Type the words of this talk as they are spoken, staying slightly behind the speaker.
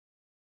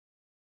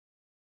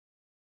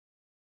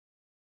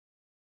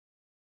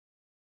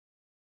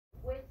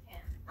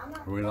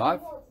Are we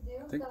live?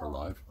 I think we're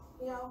live.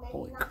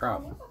 Holy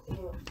crap.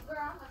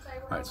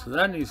 Alright, so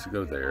that needs to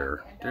go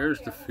there. There's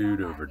the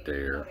food over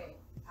there.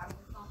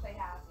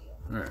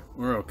 Alright,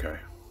 we're okay.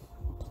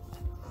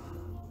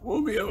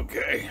 We'll be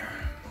okay.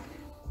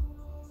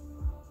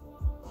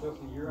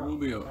 We'll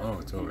be oh,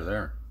 it's over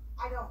there.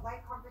 I don't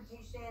like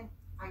confrontation.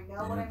 I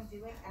know what I'm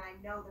doing and I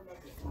know the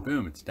menu.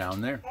 Boom, it's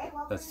down there.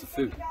 That's the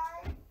food.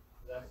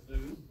 That's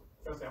food.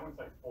 First, I want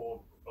to take 4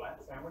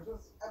 flat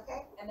sandwiches.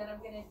 Okay. And then I'm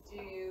gonna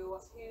do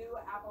 2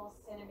 apple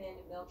cinnamon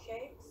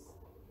milkshakes,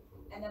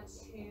 and then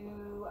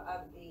 2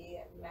 of the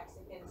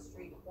Mexican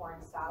street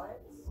corn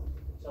salads.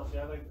 Chelsea,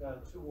 I like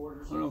 2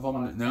 orders. I don't know if I'm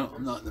in the, no,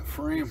 I'm not in the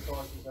frame.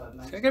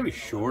 See, I gotta be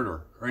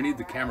shorter, or I need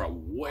the camera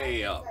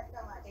way up.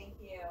 Thank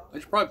you. I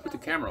should probably put the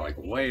camera like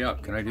way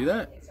up. Can I do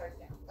that? It starts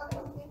now. Okay,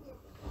 thank you.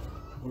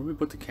 Where do we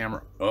put the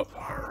camera up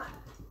higher?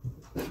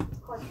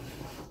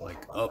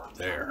 Like up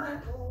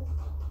there.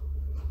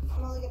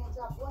 I'm only gonna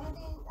drop one of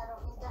these. I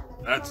don't need that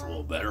many. That's a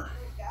little better.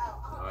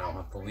 I don't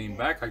have to lean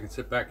back. I can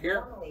sit back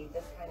here.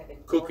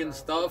 Cooking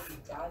stuff.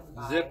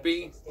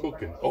 Zippy.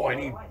 Cooking. Oh, I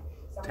need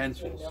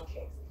utensils.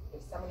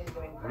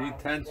 I need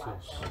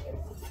utensils.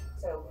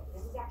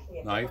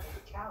 Knife.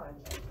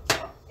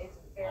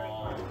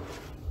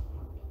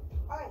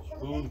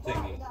 Spoon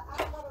thingy.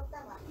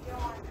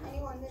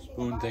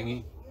 Spoon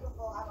thingy.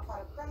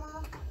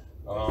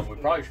 We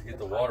probably should get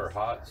the water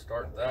hot.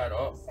 Start that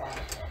up.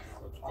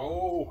 Let's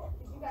go.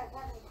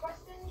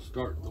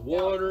 Start the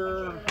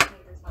water.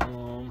 I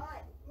don't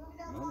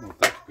know if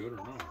that's good or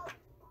not.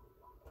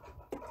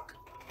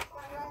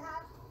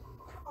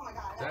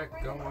 Get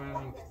that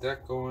going. Get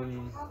that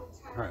going.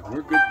 Alright,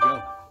 we're good to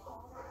go.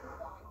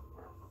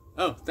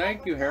 Oh,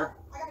 thank you, Hair.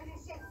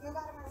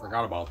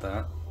 Forgot about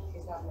that.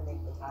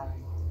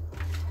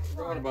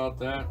 Forgot about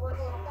that.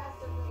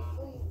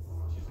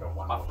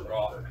 I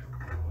forgot.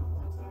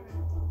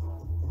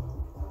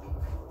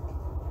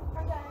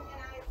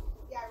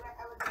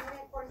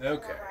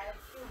 Okay.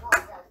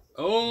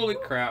 Holy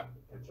crap.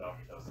 Good job,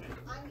 Chelsea.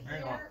 I'm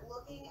here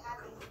looking at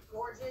these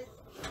gorgeous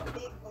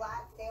big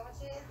black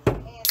sandwiches,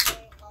 and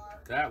they are.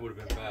 That would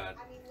have been bad.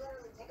 I mean,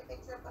 literally, take a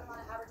picture, put them on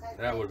an advertisement.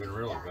 That would have been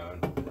really bad.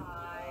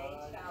 Hi,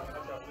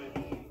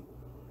 Chelsea.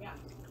 Yeah.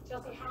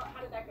 Chelsea,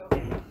 how did that go?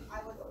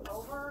 I was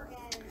over in a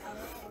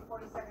minute and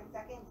 47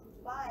 seconds,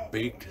 but.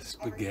 Baked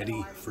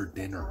spaghetti for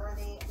dinner.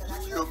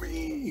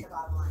 Yummy!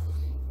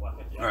 What?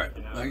 Yeah, Alright,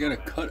 I gotta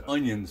cut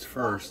onions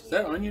first. Is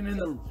that onion in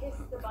the...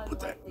 Put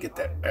that, get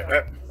that.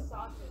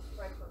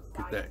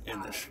 Get that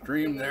in the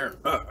stream there.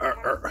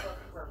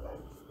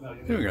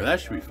 Here we go,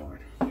 that should be fine.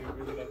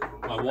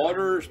 My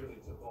water's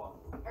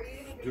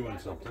doing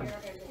something.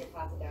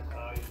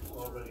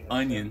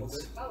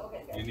 Onions.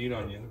 You need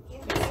onions.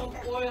 There's some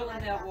oil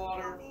in that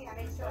water.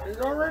 There's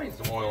already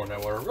some oil in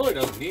that water. It really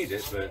doesn't need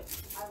it, but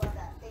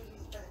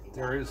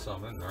there is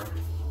some in there.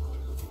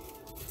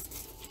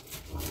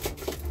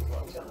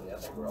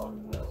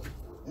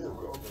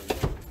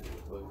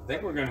 I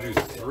think we're gonna do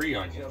 3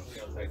 onions,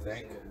 I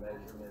think.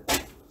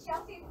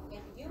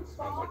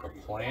 Sounds like a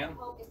plan.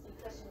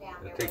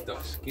 To take the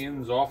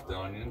skins off the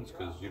onions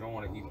because you don't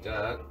want to eat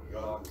that.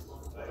 Because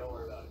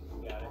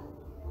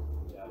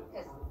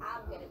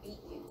I'm gonna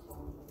beat you.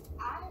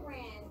 I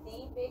ran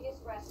the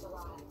biggest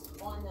restaurant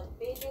on the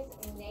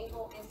biggest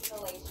naval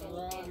installation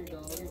in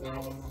the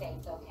United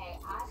States, okay?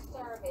 I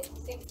service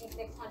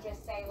 6,600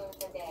 sailors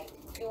a day.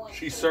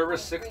 She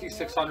serviced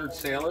 6,600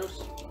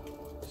 sailors?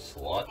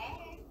 Slut.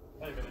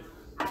 I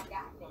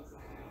got this.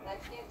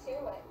 Let's get to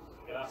it.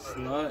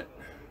 Slut.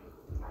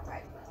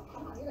 Alright,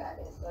 come on, you got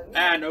this. So you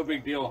Ah, no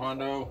big deal,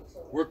 Hondo.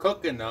 We're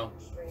cooking though.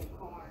 street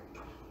corn.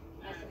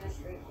 That's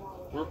street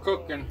corn. We're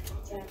cooking.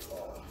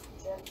 Gentle.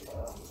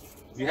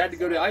 You had to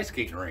go to the ice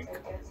skating rink.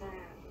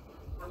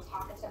 I'm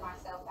talking to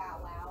myself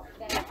out loud.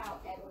 That's how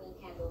Ebony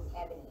handles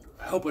Ebony.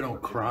 I hope I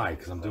don't cry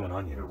because I'm doing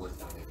onions.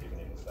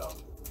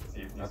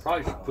 I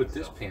probably should put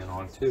this pan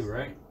on too,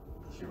 right?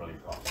 She really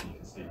coughs. You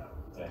can see.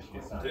 Yeah, she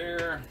gets down.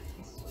 There.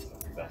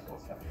 Exactly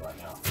what's happening right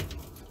now.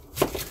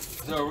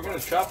 So we're gonna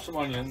chop some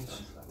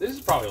onions. This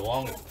is probably the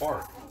longest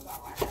part.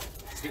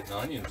 Getting the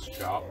onions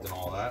chopped and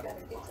all that.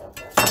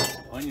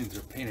 Onions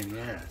are a pain in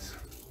the ass.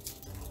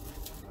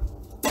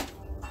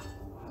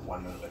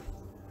 1 minute.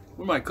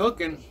 What am I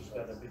cooking?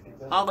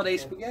 Holiday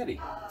spaghetti.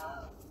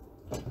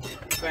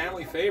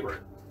 Family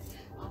favorite.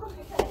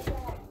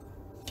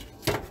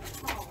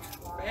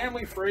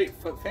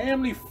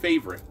 Family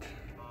favorite.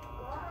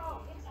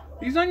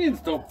 These onions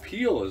don't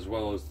peel as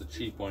well as the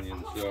cheap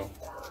onions, though.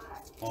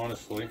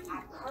 Honestly.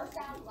 I curse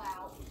out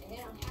loud, and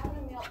then I'm having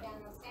a meltdown,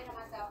 and I'm saying to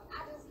myself, I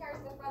just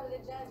cursed in front of the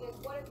judges.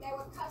 What if they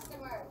were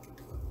customers?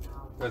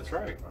 That's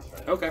right.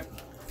 Okay.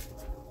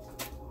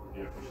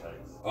 Beautiful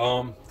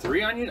shakes.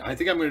 3 onions? I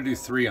think I'm gonna do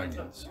 3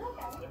 onions.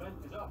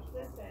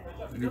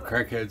 The new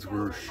crackheads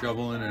were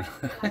shoveling and I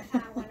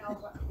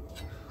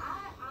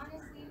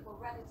honestly would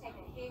rather take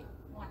a hit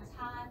one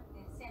time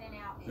than sending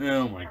out.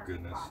 oh my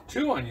goodness.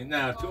 2 onions?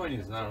 Nah, 2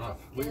 onions is not enough.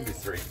 We can do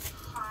 3.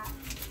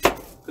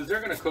 Because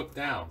they're gonna cook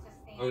down.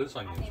 Oh, this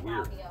onion's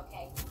weird.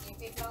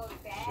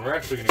 We're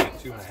actually gonna get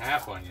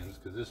 2.5 onions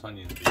because this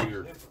onion's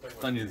weird. This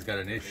onion's got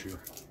an issue.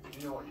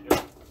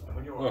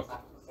 Look,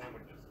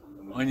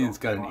 onion's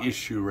got an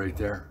issue right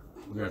there.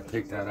 We're gonna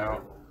take that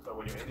out. So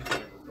when your energy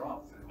levels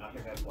drop, I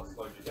think that's what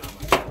slows you down.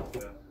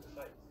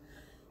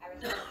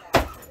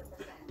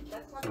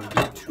 So we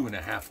did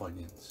 2.5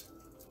 onions.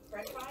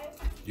 French fries?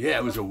 Yeah,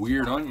 it was a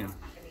weird onion.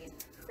 I mean,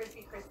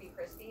 crispy, crispy,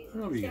 crispy. I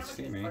don't know if you can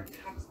see me.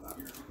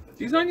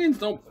 These onions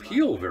don't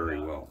peel very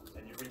well.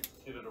 And you reach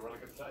it at a really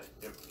good shape.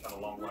 You've come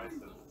a long way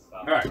since the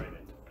start. All right,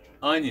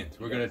 onions.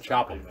 We're gonna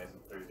chop them.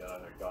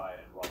 Guy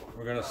and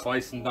We're gonna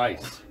slice and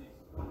dice.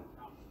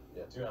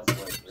 Yeah, 2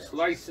 ounces.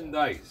 Slice and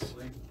dice.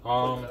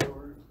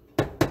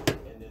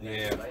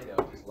 Yeah.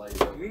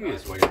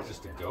 Easiest way is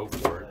just to go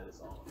for it.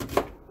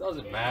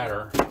 Doesn't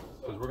matter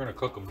because we're gonna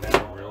cook them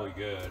down really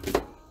good.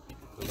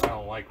 Because I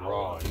don't like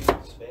raw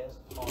onions.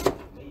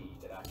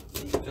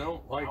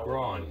 Don't like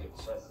raw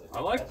onions. I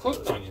like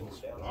cooked onions,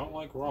 but I don't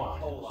like raw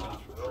onions.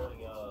 That's for sure.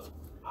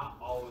 I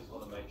always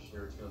want to make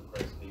sure to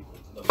impress people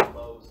to the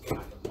most I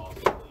can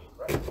possibly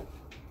impress them.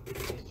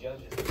 These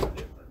judges are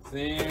different.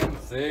 Thin,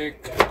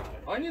 thick.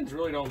 Onions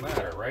really don't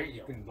matter, right?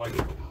 You can like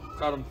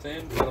cut them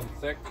thin, cut them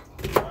thick.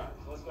 Alright,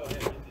 so let's go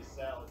ahead and get these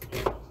salads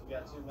going. We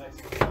got 2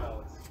 Mexican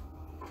salads.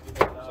 It's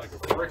like a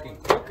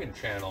freaking cooking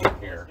channel in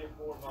here. Let's get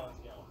 4 buns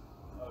going.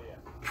 Oh yeah.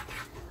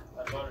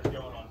 That butter's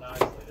going on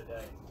nicely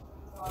today.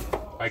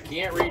 I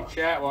can't read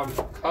chat while I'm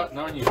cutting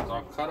onions.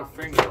 I'll cut a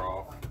finger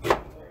off.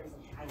 Let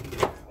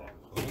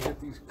me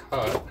get these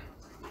cut.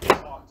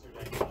 Talk too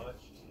dang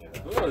much.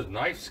 Look at those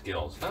knife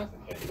skills, huh?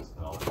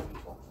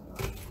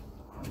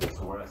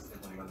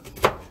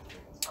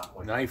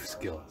 Knife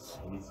skills.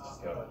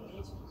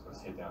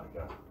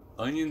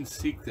 Onions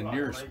seek the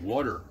nearest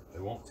water. They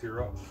won't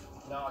tear up.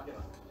 No, I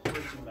can.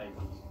 2 maybe.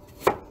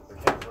 The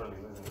cat's really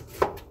losing his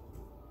skill.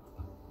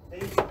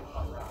 These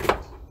are right.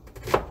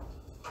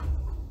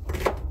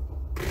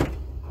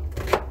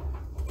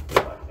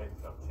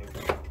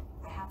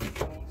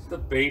 It's the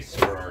base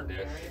for our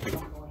dish.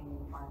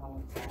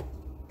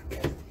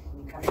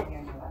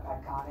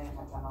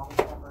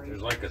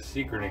 There's like a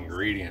secret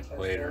ingredient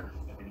later.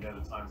 And you know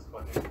the time's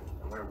clicking,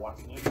 and we're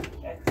watching you.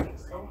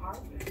 It's so hard.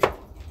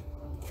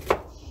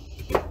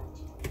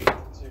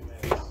 2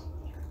 minutes.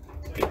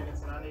 2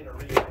 minutes, and I need a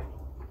remake.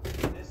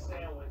 This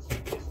sandwich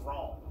is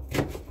wrong.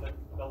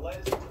 The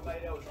lettuce and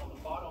tomato is on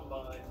the bottom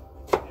bun,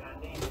 and I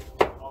need it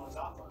on the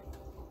top bun.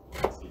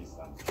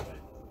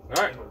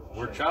 Alright,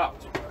 we're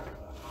chopped.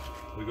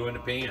 We go in the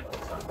pan.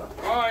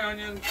 Bye,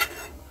 onions.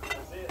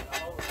 That's it.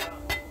 I'm over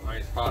time.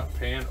 Nice hot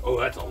pan. Oh,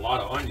 that's a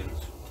lot of onions.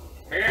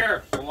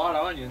 Here, it's a lot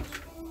of onions.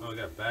 Oh, we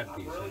got bad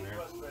piece Really in there.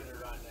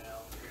 frustrated right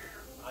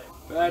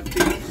now. Bad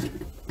piece.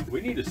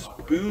 We need a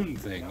spoon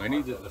thing. I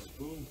need a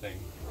spoon thing.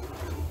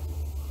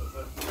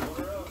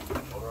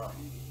 Hold her up.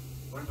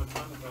 When the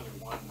time is only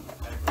one,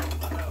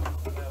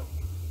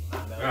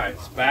 Alright,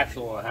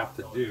 spatula I have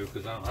to do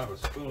because I don't have a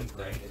spoon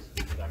thing.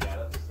 I got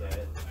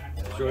upset.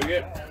 So we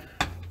get,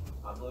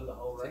 I blew the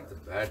whole take the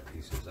record. bad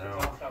pieces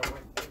out.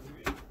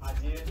 I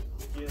did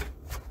get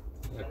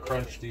I'm gonna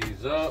crunch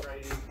these up.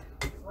 frustrated.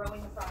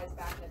 Throwing the fries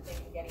back in the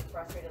thing and getting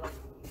frustrated, like,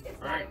 it's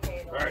not Right, okay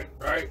to, right, like,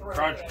 right. throw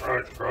Crunch, it in.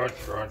 crunch, crunch,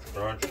 crunch,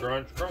 crunch,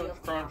 crunch, crunch,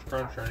 crunch,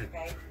 crunch, crunch.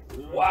 Okay?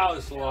 Wow,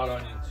 that's a lot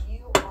of onions. You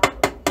are,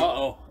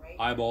 Uh-oh,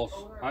 eyeballs.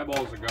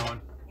 Eyeballs are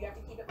going. you have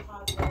to keep it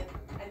positive.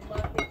 I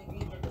love that you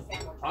redid the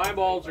sandwich.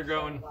 Eyeballs are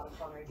going.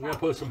 We gotta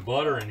put some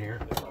butter in here.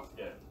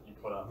 you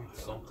put up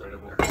Something in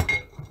there.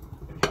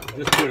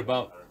 Just put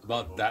about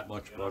that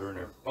much butter in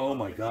there. Oh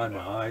my god, my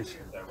eyes.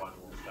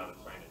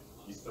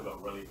 You still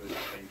got really good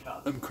thing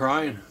cut. I'm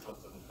crying.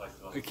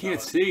 I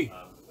can't see.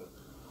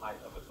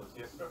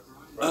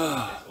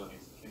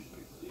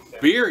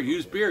 Beer,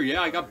 use beer.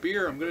 Yeah, I got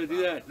beer. I'm gonna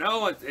do that.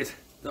 No, it's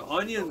the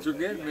onions are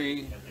getting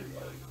me.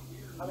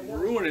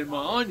 Ruining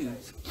my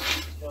onions.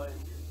 Oh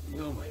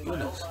my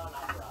goodness.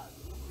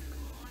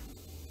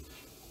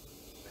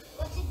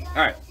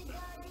 Alright.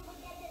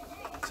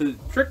 So the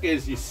trick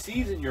is you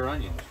season your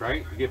onions,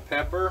 right? You get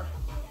pepper.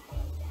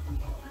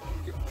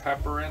 Get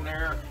pepper in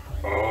there.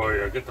 Oh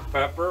yeah, get the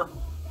pepper.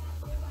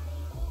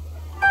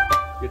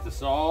 Get the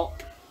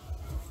salt.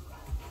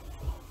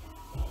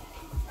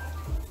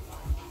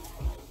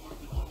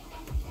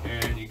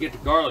 And you get the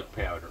garlic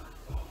powder.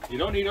 You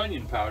don't need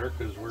onion powder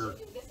because we're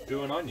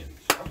doing onions.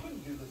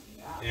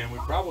 And we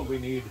probably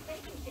need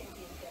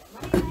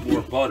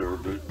more butter,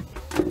 but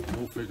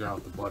we'll figure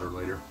out the butter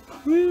later.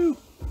 Woo!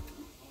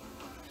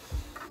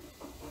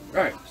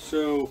 Alright,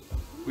 so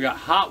we got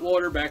hot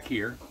water back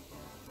here.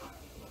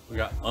 We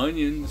got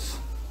onions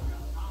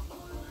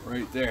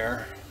right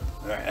there.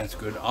 Alright, that's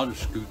good. I'll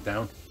just scoot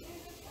down.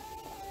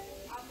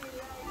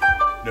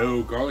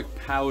 No garlic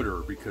powder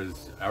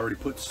because I already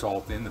put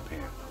salt in the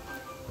pan.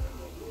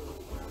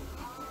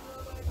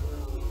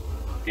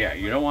 Yeah,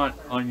 you don't want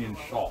onion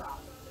salt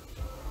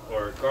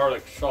or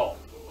garlic salt.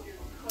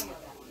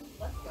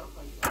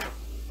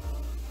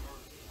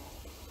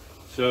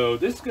 So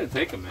this is going to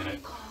take a minute.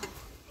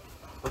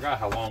 Forgot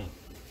how long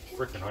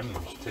freaking onions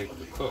take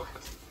to cook.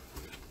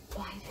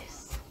 Why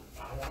this?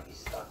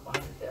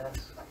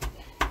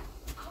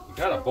 You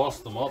gotta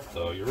bust them up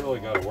though. You really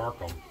gotta work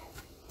them.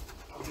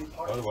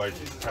 Otherwise,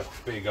 you just have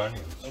big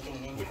onions,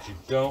 which you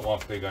don't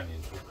want big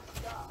onions.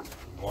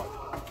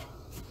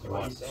 You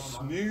want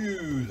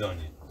smooth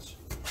onions.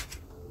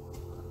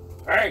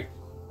 Hey,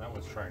 that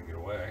one's trying to get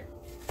away.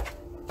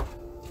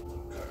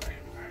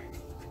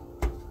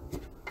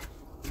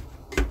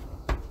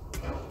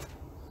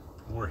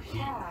 More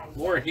heat.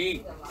 More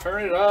heat.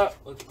 Turn it up.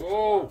 Let's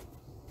go.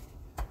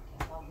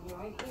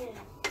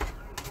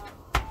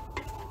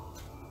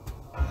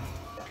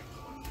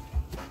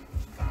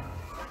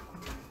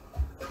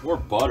 More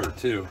butter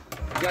too.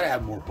 You gotta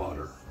have more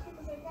butter.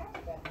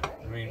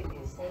 I mean,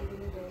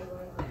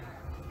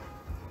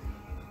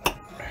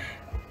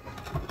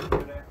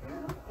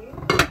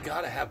 you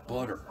gotta have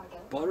butter.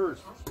 Butter is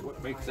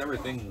what makes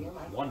everything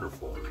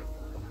wonderful.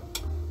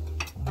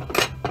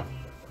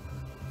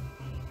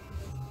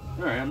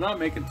 Alright, I'm not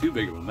making too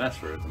big of a mess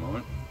for it at the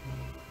moment.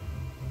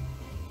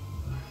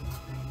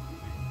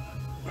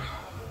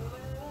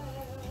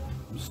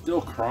 I'm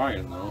still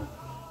crying though.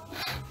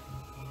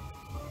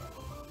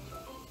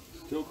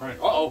 Still crying.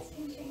 Uh-oh!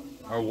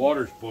 Our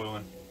water's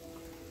boiling.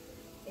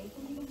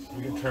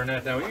 We can turn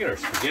that down. We can get our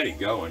spaghetti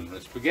going.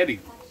 The spaghetti,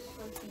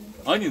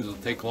 onions will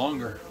take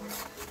longer.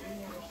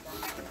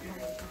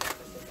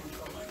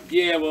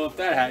 Yeah, well, if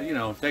that you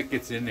know, if that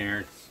gets in there,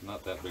 it's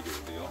not that big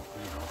of a deal.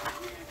 You know,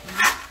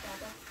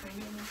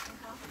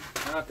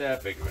 not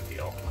that big of a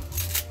deal.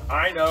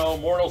 I know,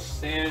 mortal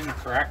sin,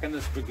 cracking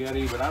the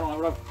spaghetti, but I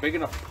don't have a big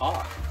enough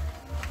pot.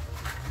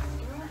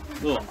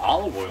 A little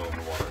olive oil in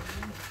the water.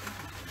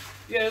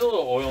 Yeah, a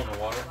little oil in the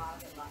water.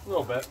 A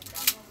little bit.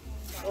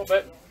 A little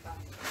bit.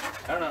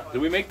 I don't know.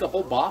 Did we make the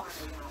whole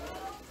box?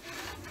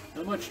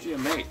 How much do you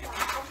make?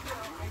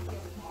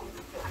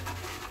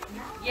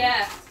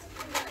 Yes.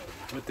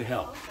 What the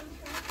hell?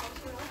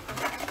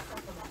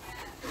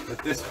 At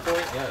this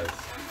point, yes.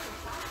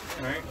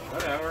 Alright,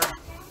 whatever.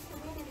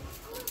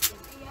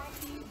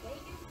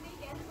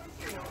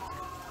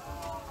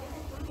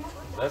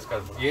 That's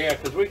got, yeah,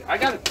 because I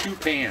got 2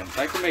 pans.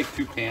 I can make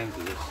 2 pans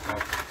of this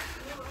stuff.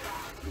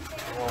 It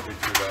won't be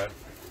too bad.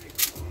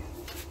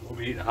 We'll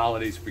be eating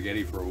holiday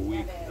spaghetti for a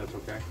week. That's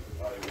okay.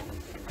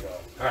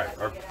 Alright,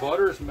 our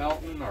butter's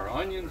melting. Our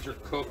onions are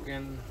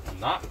cooking. I'm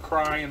not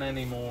crying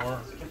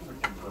anymore.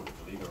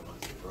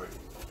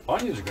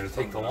 Onions are going to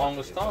take the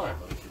longest time.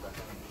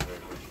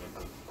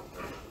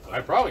 I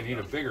probably need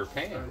a bigger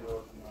pan.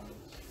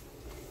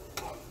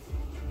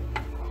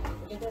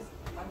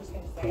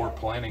 Poor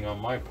planning on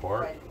my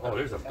part. Oh,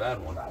 there's a bad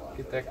one.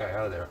 Get that guy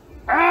out of there.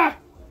 Ah!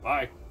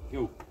 Bye.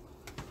 You.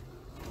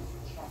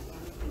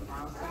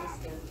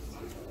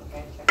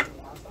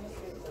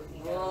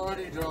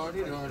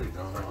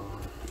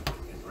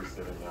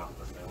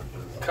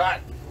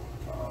 Cut.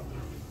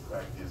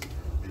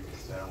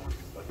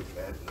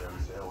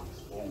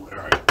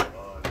 Alright.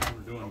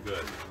 We're doing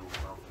good.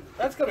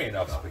 That's going to be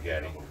enough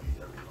spaghetti.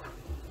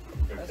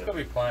 That's going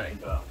to be plenty.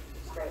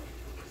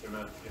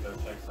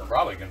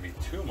 Probably going to be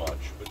too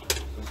much,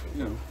 but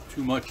you know,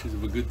 too much is a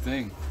good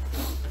thing.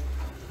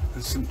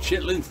 There's some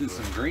chitlins and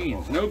some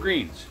greens. No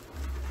greens.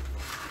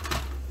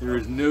 There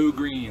is no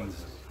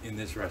greens in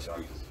this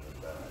recipe.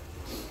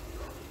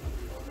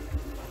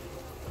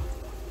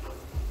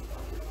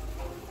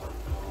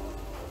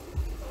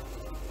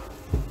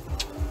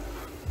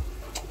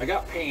 I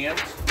got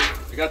pans.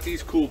 I got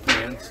these cool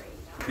pans.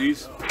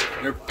 These,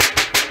 they're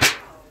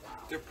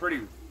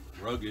pretty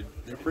rugged.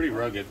 They're pretty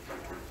rugged.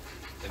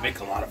 They make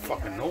a lot of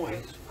fucking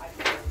noise.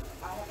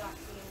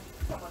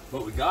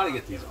 But we gotta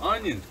get these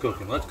onions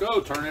cooking. Let's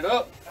go, turn it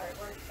up.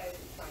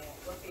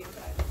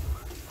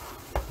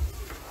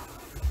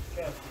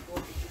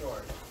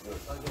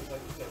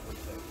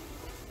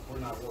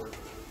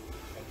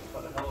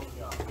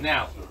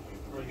 Now,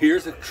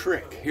 here's a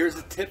trick. Here's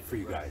a tip for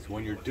you guys.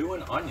 When you're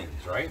doing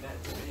onions, right?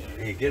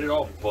 And you get it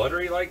all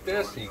buttery like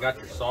this, and you got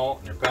your salt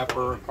and your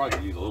pepper.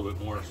 Probably use a little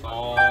bit more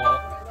salt.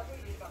 A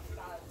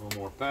little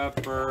more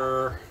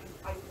pepper.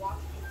 A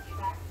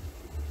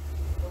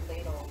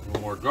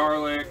little more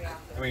garlic.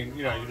 I mean,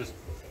 you know, you just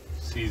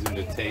season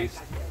to taste.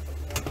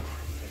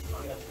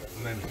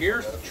 And then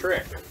here's the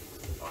trick.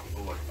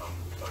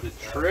 The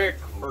trick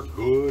for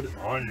good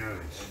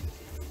onions.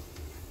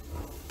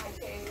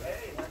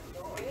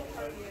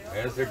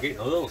 As they're getting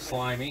a little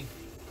slimy,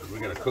 we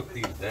gotta cook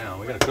these down.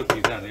 We gotta cook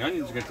these down. The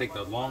onions are gonna take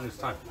the longest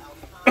time.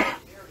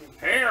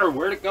 Hair,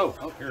 where'd it go?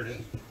 Oh, here it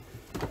is.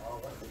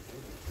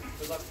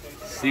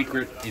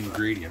 Secret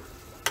ingredient.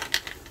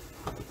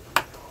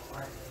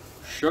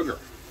 Sugar.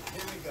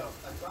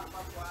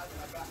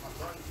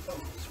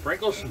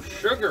 Sprinkle some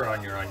sugar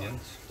on your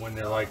onions when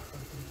they're like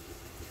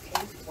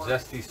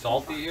zesty,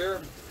 salty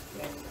here.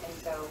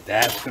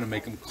 That's gonna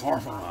make them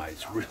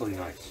caramelize really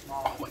nice.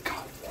 Oh my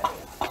god.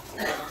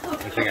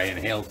 I think I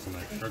inhaled some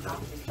of that sugar.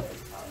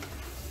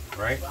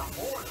 Right?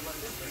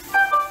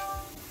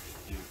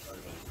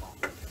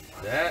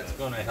 That's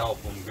gonna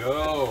help them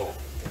go.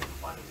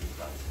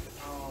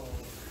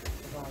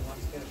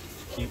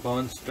 Just keep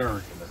on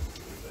stirring.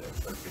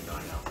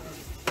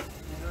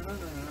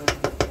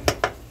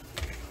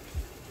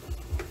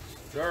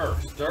 Stir,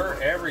 stir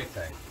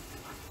everything.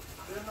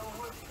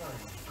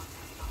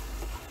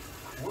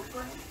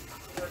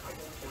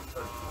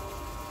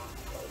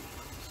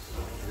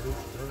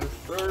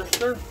 Stir, stir,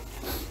 stir.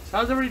 So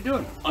how's everybody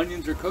doing?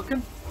 Onions are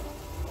cooking?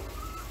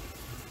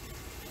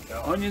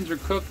 Onions are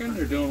cooking,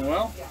 they're doing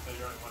well.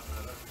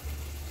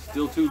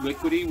 Still too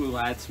liquidy. We'll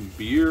add some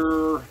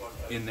beer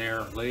in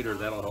there later.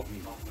 That'll help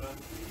them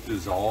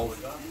dissolve.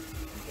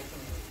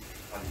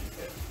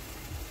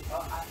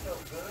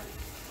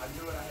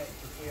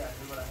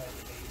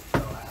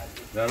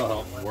 That'll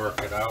help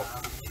work it out.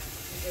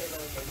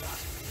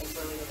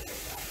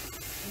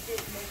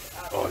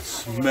 Oh, it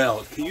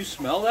smells. Can you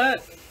smell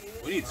that?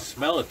 We need to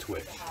smell a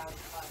twitch.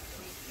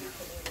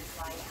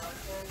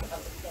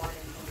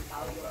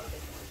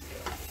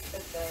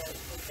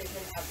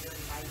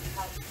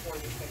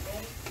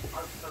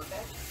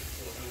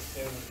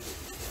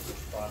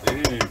 They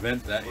didn't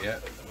invent that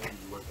yet.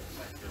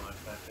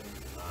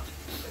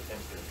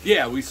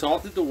 Yeah, we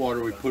salted the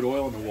water. We put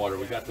oil in the water.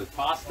 We got the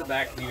pasta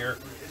back here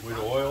with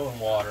oil and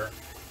water.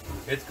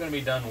 It's going to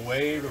be done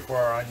way before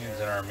our onions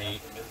and our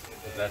meat,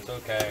 but that's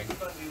okay.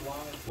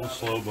 We'll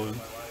slow boom.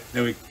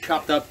 Then we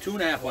chopped up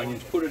 2½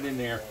 onions, put it in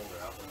there,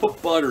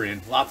 put butter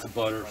in, lots of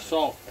butter,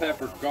 salt,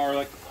 pepper,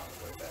 garlic,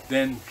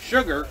 then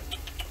sugar.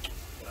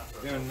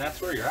 And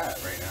that's where you're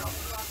at right now.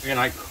 And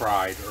I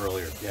cried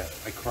earlier. Yeah,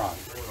 I cried.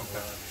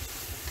 Okay.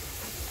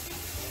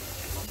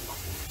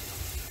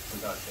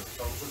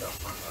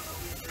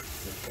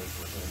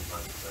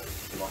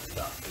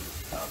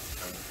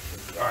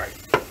 All right,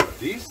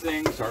 these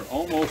things are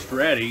almost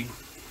ready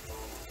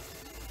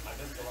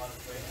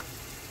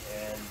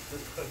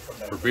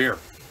for beer.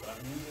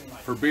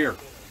 For beer,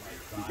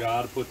 you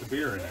gotta put the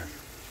beer in there.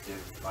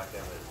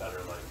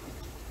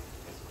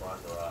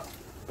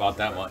 About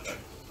that much.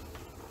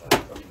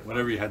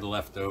 Whatever you had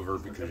left over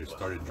because you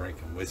started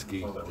drinking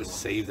whiskey, just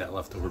save that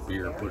leftover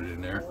beer and put it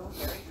in there.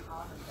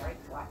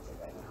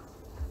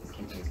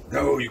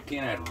 No, you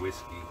can't add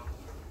whiskey.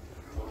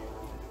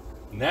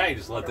 Now you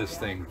just let this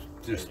thing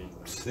just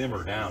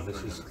simmer down. This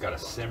has got to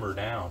simmer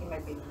down.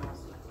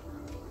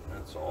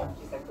 That's all.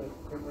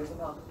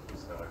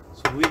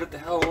 So leave it the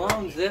hell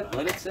alone, Zip.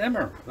 Let it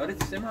simmer. Let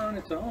it simmer on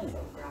its own.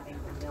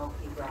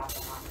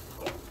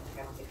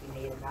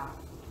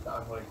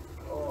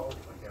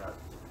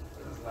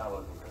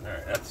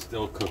 Alright, that's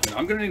still cooking.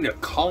 I'm going to need a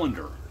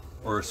colander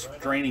or a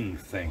straining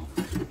thing.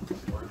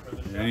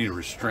 I need a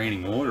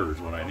restraining order is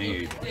what I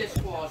need.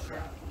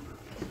 Dishwasher.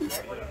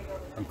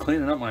 I'm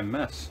cleaning up my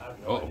mess.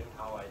 Uh-oh.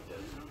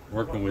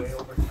 Working with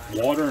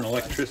water and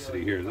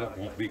electricity here. That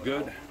won't be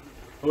good.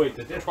 Oh wait,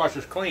 the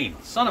dishwasher's clean.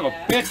 Son of a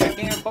bitch, I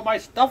can't even put my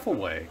stuff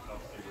away.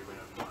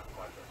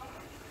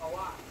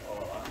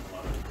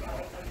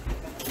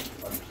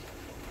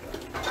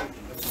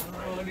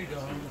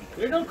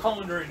 There's no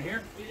colander in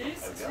here. It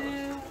is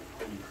too.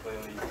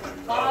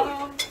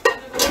 Bottom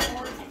under the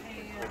orange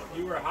pan.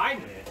 You were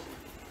hiding it.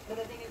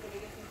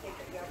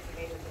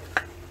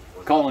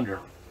 Colander.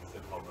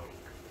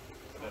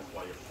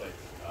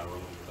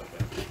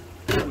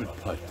 Good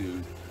putt,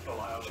 dude.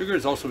 Sugar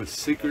is also a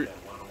secret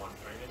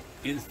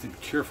instant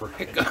cure for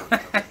hiccup.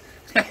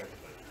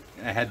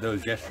 I had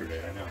those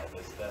yesterday, I know.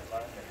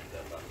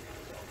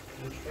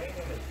 The training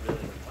is really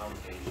the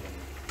foundation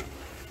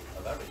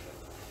of everything.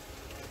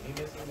 Me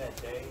missing that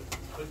day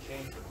could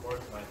change the course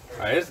of my career.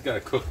 Alright, this is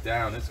gonna cook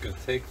down. It's gonna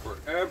take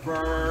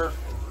forever.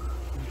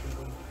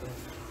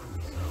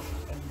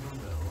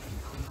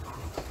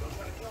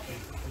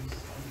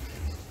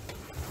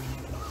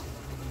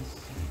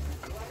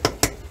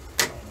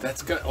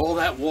 That's got all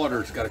that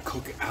water's got to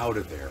cook out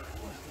of there.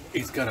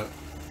 It's got to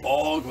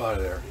all go out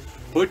of there.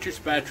 Put your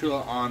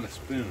spatula on a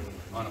spoon,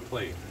 on a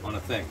plate, on a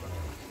thing.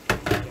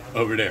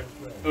 Over there.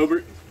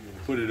 Over.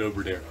 Put it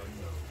over there.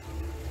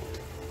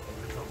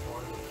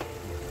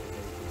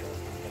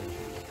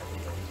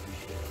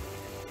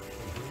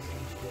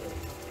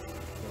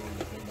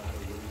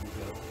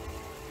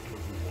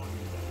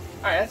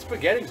 Alright, that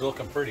spaghetti's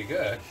looking pretty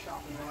good.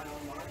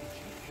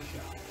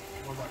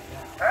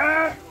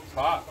 Ah, it's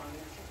hot.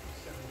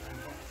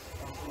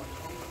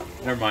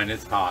 Never mind,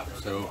 it's hot,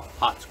 so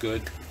hot's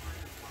good.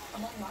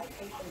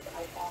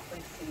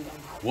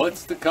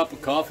 What's the cup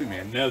of coffee,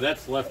 man? No,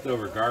 that's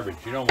leftover garbage.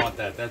 You don't want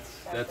that.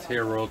 That's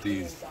hair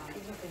royalties.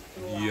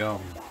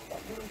 Yum.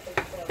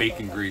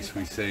 Bacon grease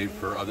we save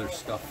for other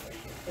stuff.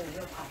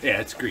 Yeah,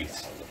 it's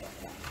grease.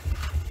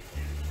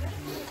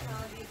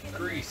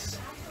 Grease.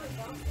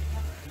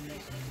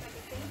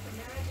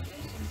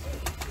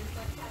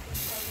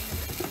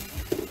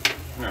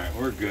 Alright,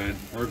 we're good.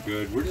 We're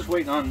good. We're just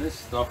waiting on this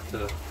stuff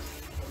to...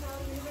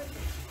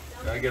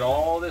 Gotta get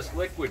all this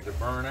liquid to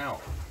burn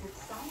out.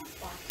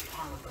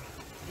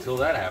 Until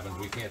that happens,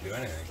 we can't do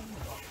anything.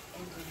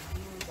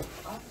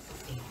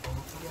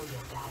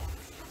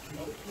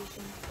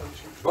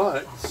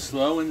 But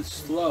slow and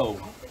slow,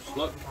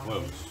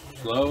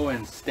 slow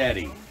and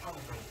steady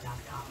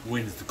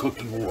wins the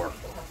cooking war.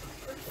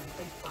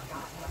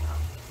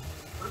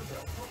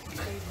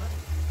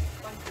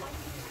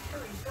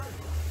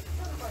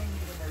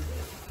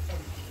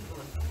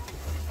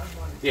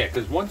 Yeah,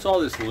 because once all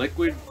this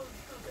liquid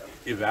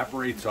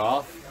evaporates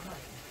off,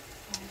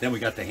 then we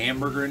got the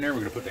hamburger in there.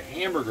 We're gonna put the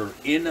hamburger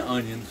in the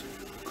onions,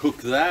 cook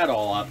that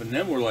all up, and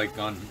then we're like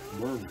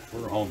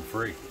we're home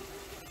free.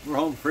 We're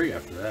home free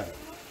after that.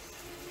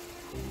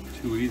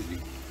 Too easy.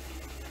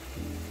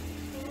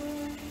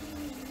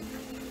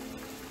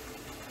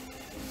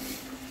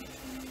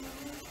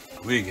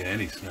 We didn't get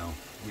any snow.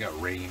 We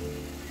got rain.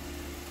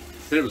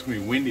 Said it was gonna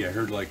be windy. I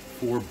heard like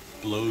 4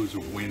 blows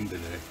of wind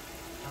today.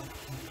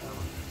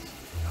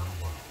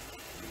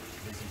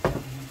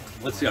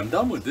 Let's see, I'm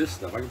done with this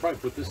stuff. I can probably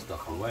put this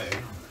stuff away.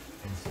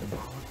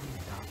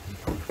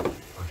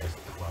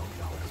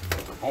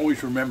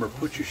 Always remember,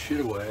 put your shit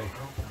away.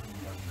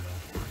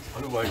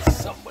 Otherwise,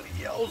 somebody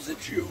yells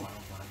at you.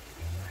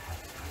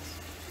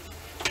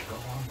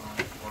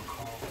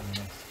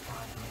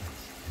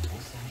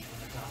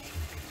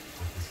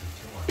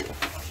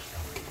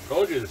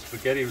 Told you the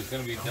spaghetti was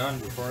going to be done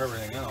before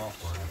everything else.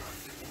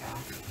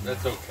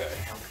 That's okay.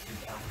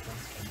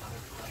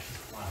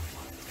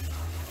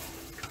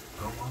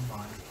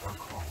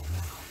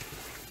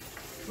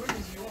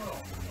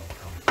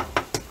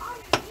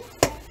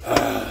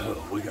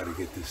 We got to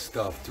get this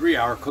stuff.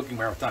 3-hour cooking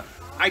marathon.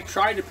 I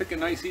tried to pick a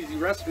nice, easy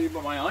recipe,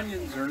 but my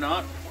onions are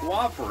not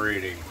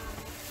cooperating.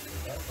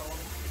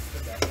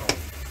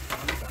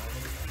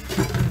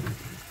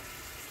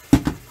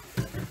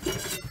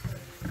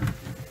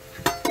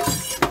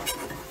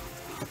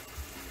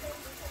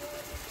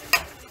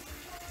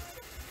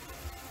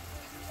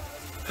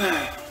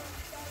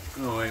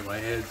 Oh wait, my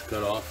head's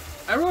cut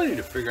off. I really need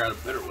to figure out a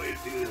better way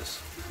to do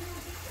this.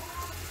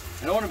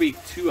 I don't want to be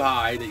too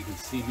high that you can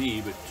see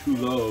me, but too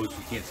low so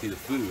you can't see the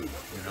food,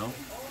 you know?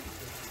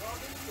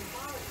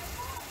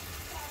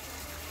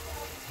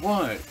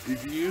 What?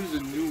 Did you use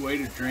a new way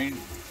to drain?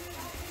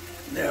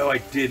 No, I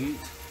didn't.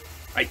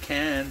 I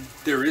can.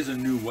 There is a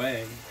new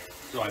way,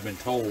 so I've been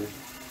told.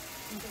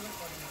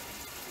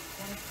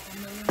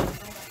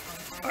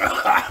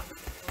 I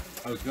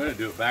was going to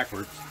do it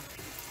backwards.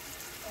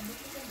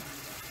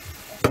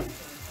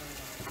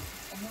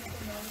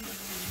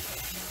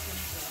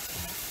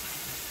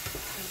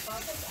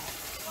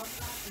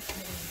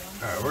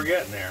 Alright, we're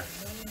getting there.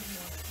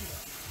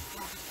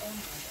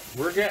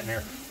 We're getting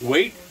there.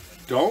 Wait,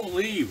 don't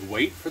leave.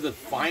 Wait for the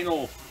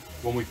final,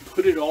 when we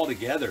put it all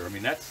together. I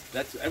mean, that's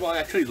well,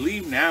 actually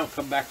leave now,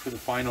 come back for the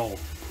final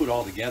put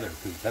all together,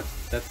 because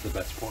that's the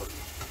best part.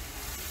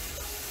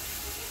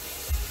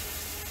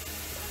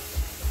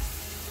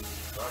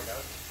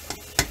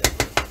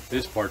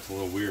 This part's a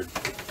little weird.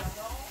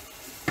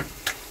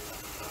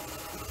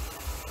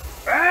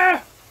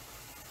 Ah!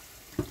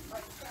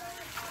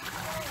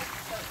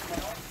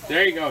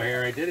 There you go,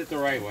 Harry. I did it the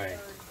right way.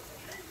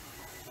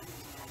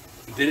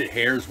 Did it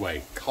Hare's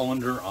way.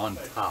 Colander on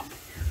top.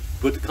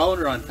 Put the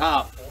colander on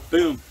top.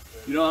 Boom.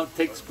 You don't have to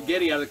take the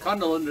spaghetti out of the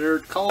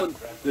colander,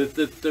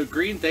 the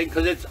green thing,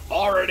 because it's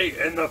already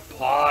in the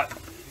pot.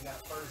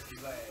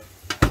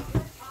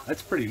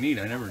 That's pretty neat.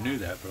 I never knew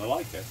that, but I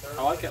like it.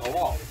 I like it a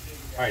lot.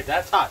 Alright,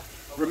 that's hot.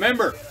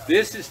 Remember,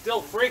 this is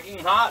still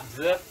freaking hot,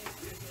 Zip.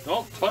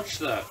 Don't touch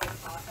that.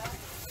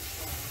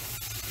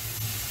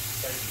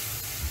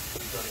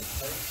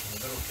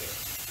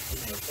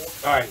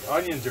 Alright,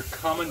 onions are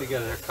coming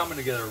together. They're coming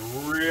together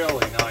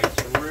really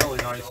nice. Really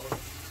nice.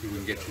 See if we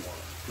can get you.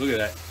 Look at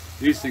that.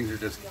 These things are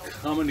just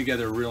coming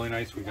together really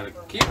nice. We gotta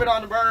keep it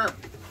on the burner.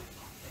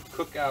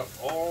 Cook out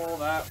all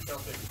that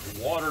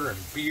water and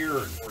beer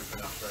and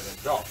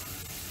stuff.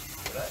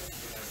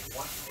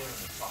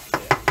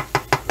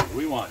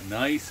 We want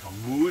nice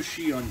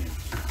mushy onions.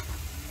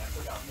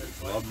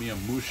 Love me a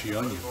mushy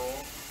onion.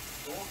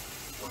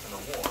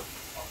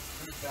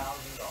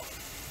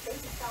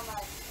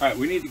 Alright,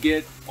 we need to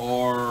get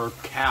our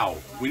cow.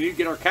 We need to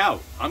get our cow.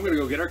 I'm going to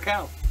go get our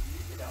cow.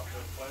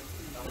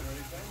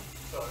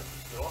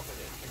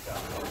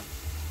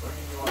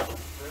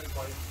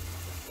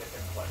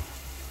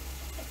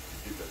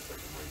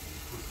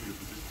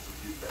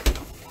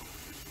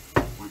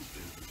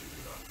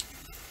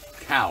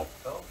 Cow.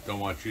 Don't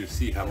want you to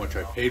see how much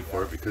I paid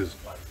for it because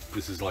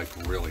this is like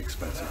really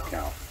expensive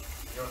cow.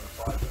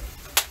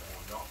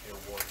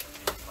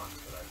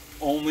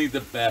 Only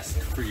the best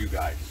for you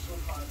guys.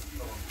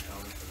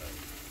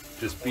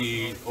 Just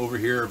be over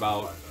here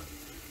about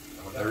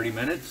 30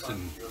 minutes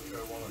and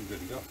we're good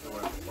to go.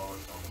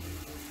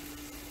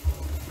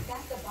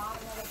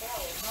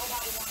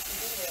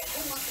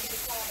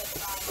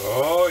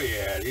 Oh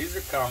yeah, these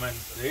are coming.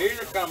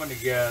 These are coming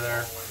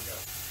together.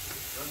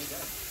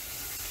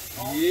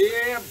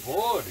 Yeah,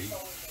 buddy.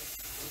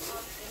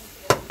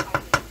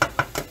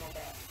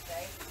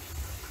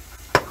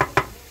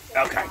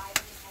 Okay.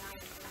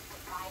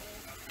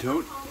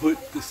 Don't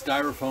put the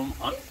styrofoam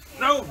on.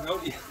 No, no.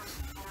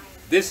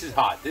 This is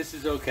hot. This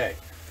is okay.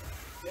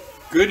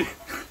 Good.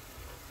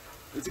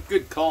 It's a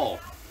good call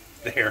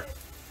there,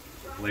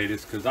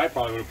 ladies, because I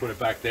probably would have put it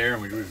back there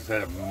and we would have just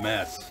had a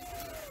mess.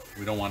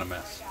 We don't want a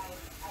mess.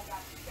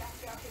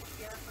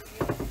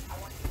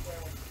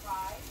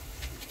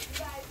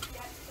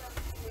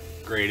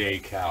 Grade A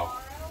cow.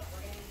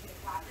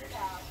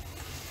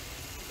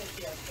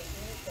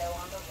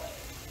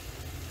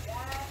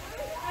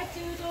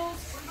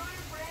 Doodles.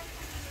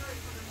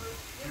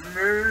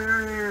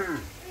 No.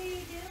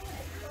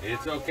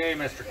 It's okay,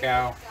 Mr.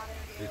 Cow.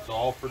 It's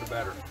all for the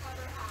better.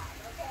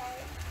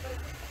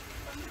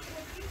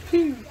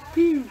 Pew,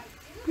 pew,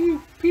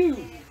 pew, pew.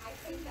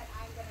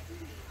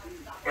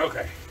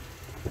 Okay.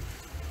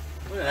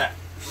 Look at that.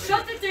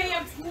 Shut the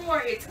damn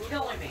floor. It's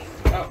killing me.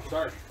 Oh,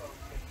 sorry.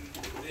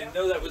 Didn't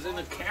know that was in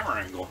the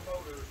camera angle.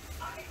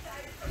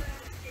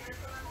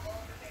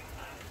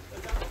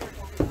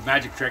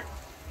 Magic trick.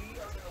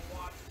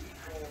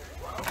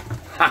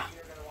 Ha!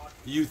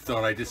 You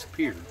thought I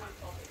disappeared.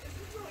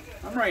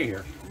 I'm right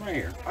here. I'm right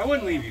here. I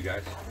wouldn't leave you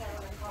guys.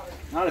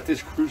 Not at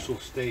this crucial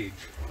stage.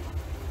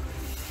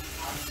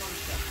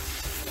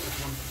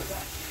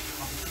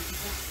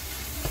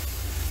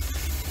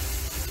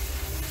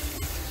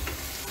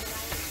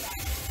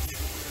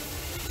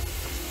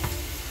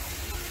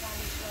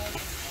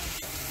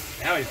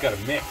 Now he's got a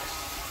mix.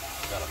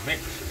 Got a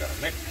mix. Got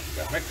a mix.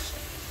 Got a mix.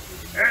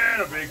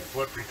 And a big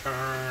flip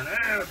return.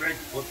 And a big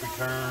flip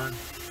return.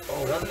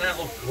 Oh, doesn't that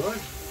look good?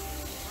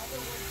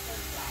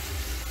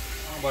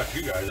 How about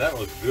you guys? That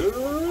looks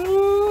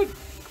good.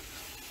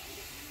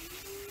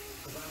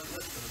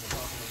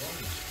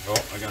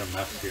 Oh, I got a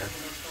mess here.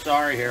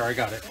 Sorry, here I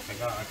got it.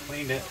 I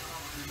cleaned it.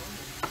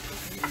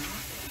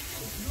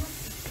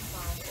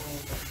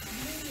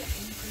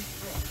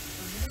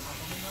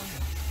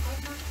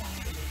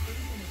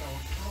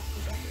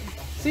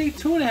 See,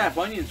 2.5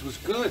 onions was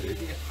good. It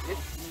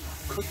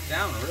cooked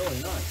down really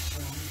nice.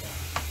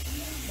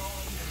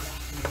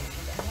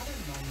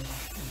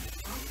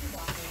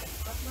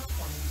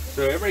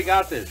 So everybody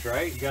got this,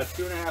 right? You got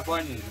 2.5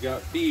 onions, you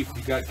got beef,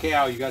 you got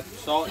cow, you got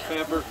salt,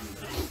 pepper,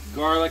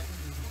 garlic,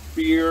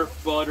 beer,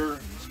 butter,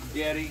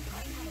 spaghetti.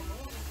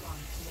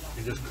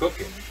 And just cook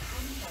it.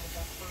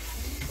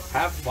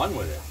 Have fun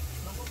with it.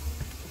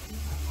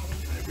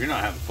 And if you're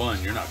not having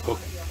fun, you're not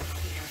cooking.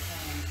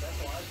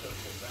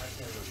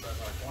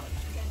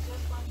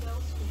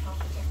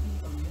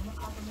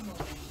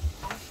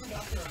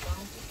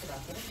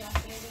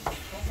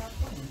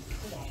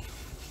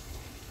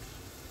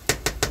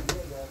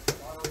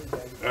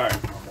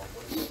 Alright,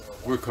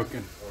 we're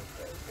cooking.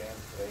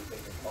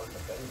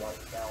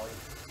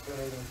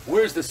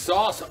 Where's the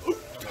sauce? Oh,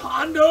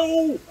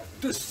 Tondo!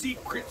 The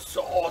secret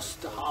sauce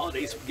to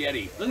holiday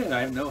spaghetti. Look at that,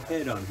 I have no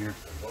head on here.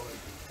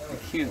 I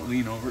can't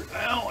lean over.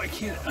 Ow, I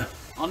can't.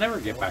 I'll never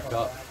get back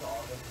up.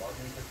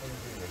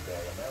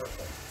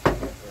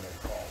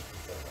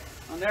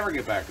 I'll never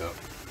get back up.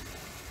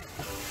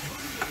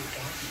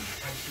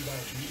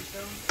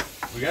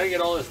 We gotta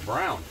get all this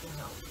brown.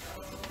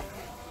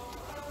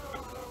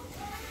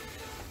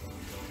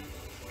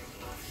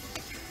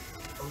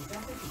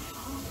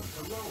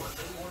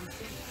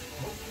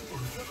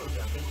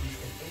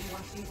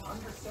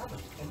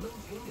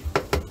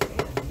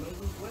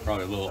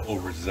 Probably a little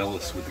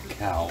overzealous with the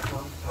cow.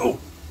 Oh,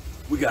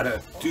 we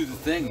gotta do the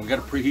thing. We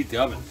gotta preheat the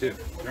oven too. Is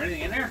there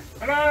anything in there?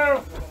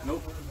 Hello?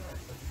 Nope.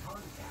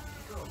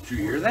 Did you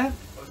hear that?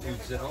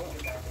 Dude said, oh.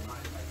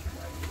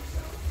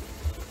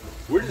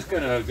 We're just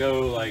gonna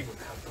go like,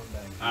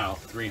 I don't know,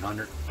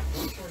 300.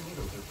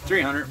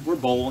 300. We're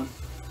bowling.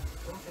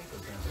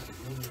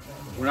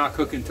 We're not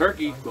cooking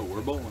turkey, but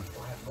we're bowling.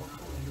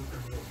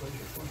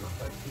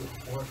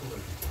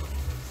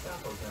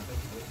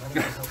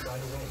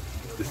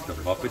 This is the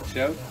Muppet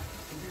Show.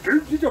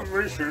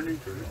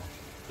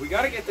 We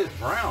gotta get this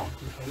brown.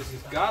 This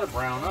has gotta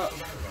brown up.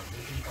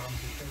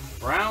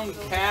 Brown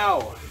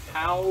cow,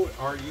 how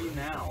are you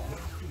now?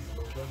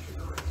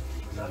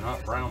 They're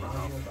not brown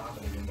enough.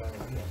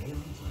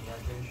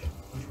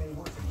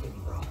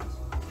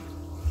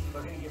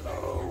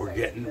 Oh,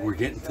 we're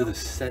getting to the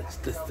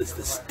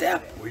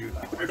step where you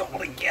put it all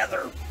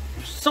together.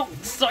 I'm so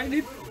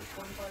excited.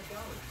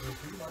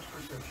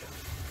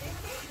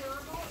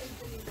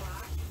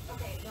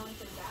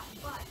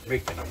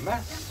 Making a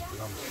mess,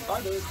 but I'm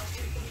excited.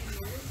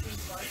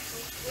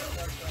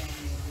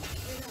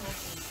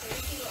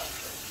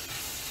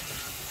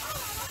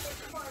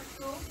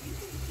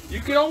 You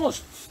could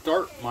almost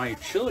start my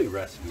chili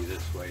recipe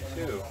this way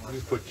too.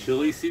 You put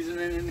chili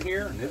seasoning in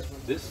here, and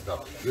this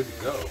stuff is good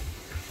to go.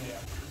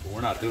 But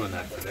we're not doing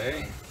that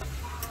today.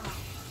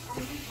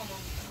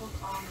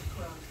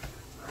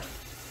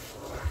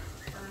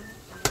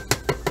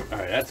 All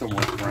right, that's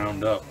almost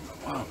browned up.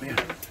 Oh man,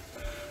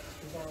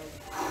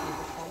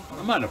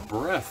 I'm out of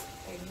breath.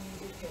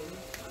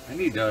 I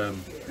need a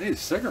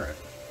cigarette.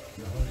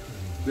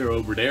 They're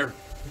over there.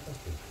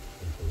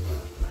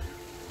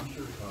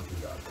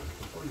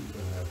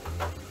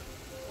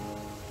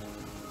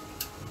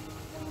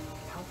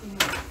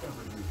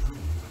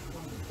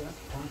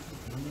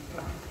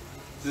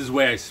 This is the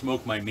way I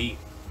smoke my meat.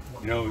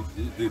 You know,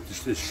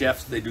 the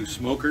chefs, they do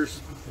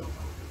smokers.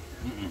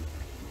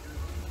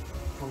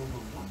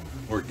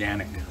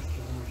 Organic.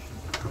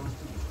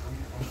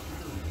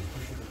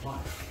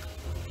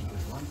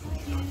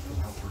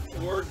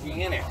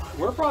 Organic.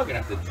 We're probably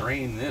gonna have to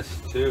drain this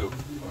too.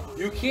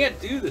 You can't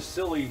do the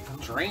silly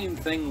drain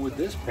thing with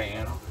this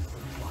pan.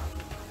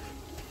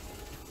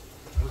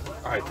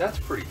 Alright, that's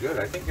pretty good.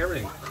 I think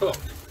everything's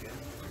cooked.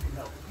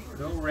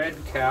 No red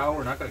cow.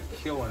 We're not going to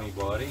kill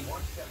anybody.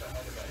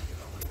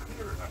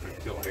 Not going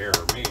to kill hair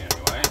or me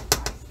anyway.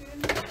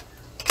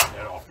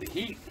 Get off the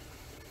heat.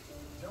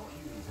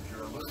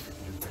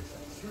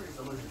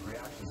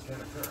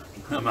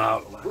 I'm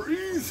out.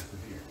 Breathe.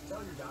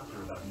 Tell your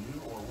doctor about new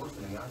or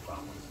worsening eye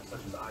problems,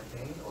 such as eye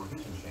pain or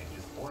vision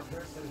changes or a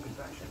parasitic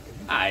infection.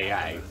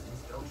 Aye.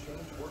 Don't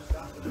change or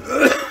stop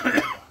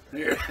them.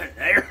 There's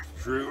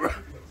true.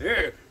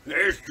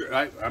 There's true.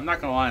 I'm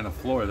not going to lie on the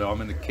floor, though.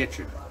 I'm in the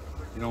kitchen.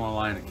 You don't want to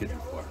lie on the kitchen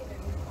floor.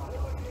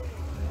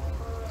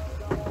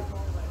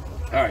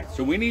 Alright,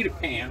 so we need a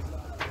pan.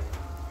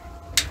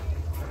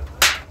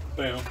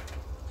 Boom.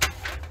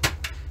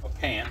 A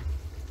pan.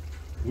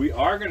 We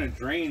are going to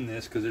drain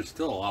this because there's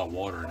still a lot of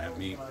water in that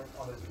meat.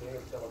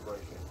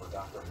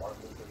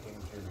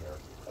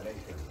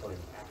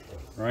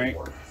 Right?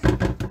 So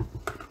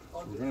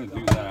we're going to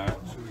do that.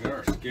 So we got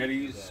our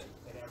sketties.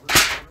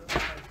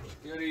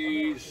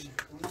 Sketties.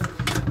 We're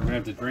going to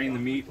have to drain the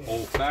meat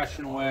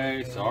old-fashioned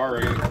way.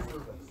 Sorry.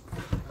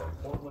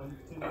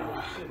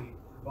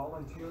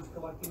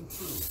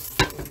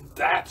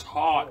 That's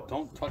hot.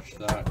 Don't touch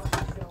that.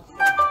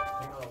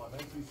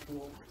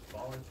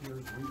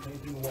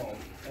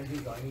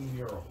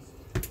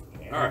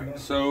 Alright,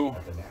 so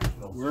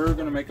we're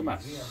going to make a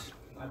mess.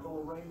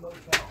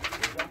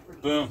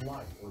 Boom.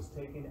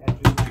 Did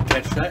you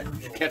catch that?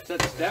 Did you catch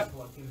that step?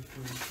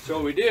 So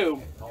what we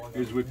do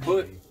is we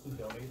put...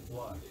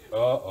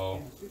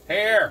 Uh-oh.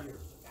 Hair!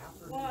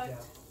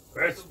 What?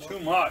 That's too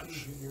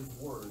much.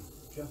 Oh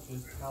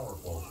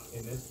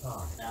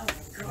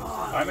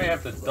God. I may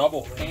have to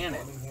double pan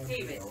it.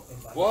 David.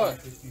 What?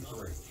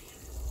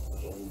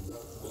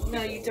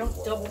 No, you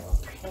don't double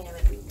pan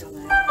it, you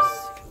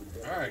dumbass.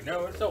 Alright,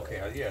 no, it's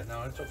okay. Yeah,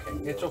 no, it's okay.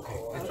 It's okay.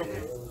 It's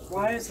okay.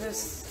 Why is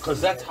this? Because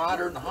that's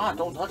hotter than hot.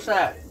 Don't touch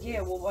that.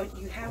 Yeah, well, what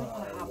you have on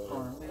a hot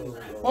burner.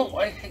 Oh,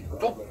 I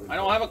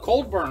don't have a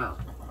cold burner.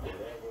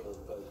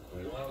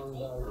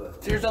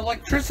 There's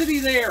electricity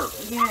there.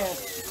 Yeah.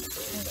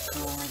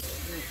 Oh God,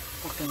 you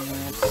fucking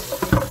mess.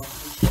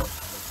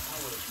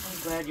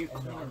 I'm glad you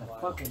cleaned the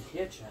fucking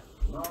kitchen.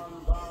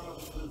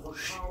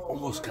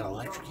 Almost got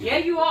electrocuted. Yeah,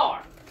 you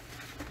are.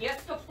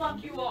 Yes, the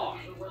fuck you are.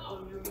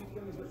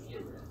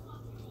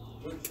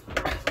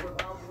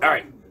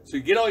 Alright, so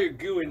you get all your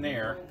goo in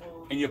there,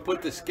 and you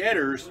put the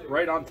sketters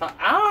right on top.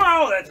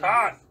 Ow, that's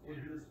hot!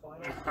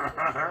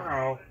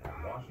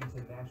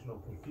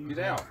 Get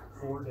out.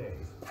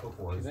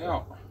 Get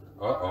out.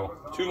 Uh-oh.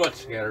 Too much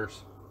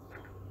sketters.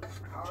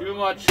 Too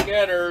much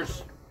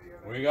sketters.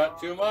 We got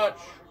too much.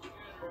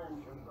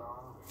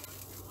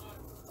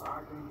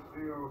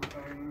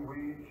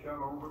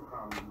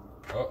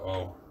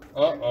 Uh-oh.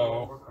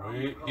 Uh-oh.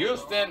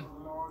 Houston,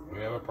 we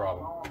have a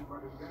problem.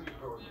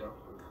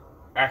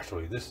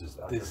 Actually, this is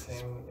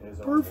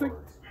perfect.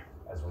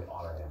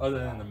 Other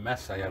than the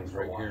mess I have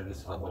right here, this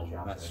is a little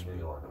mess.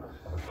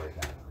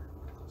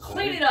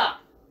 Clean it up.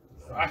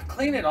 I'll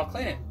clean it.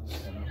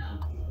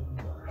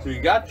 So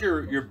you got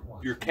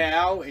your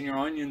cow and your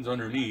onions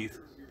underneath.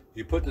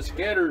 You put the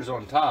sketters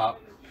on top.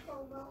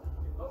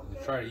 You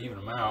try to even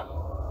them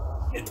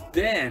out, and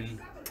then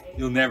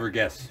you'll never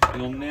guess.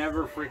 You'll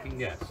never freaking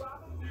guess.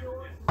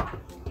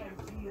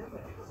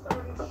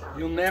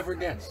 You'll never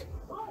guess.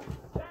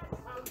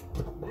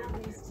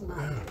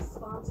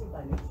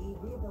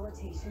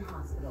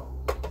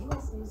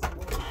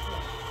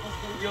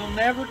 You'll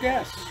never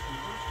guess.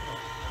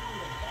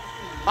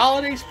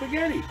 Holiday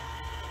spaghetti.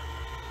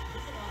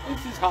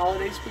 This is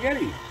holiday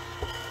spaghetti.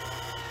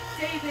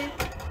 David.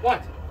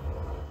 What?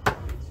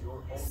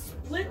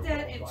 Split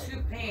that in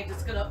 2 pans.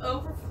 It's gonna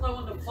overflow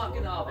in the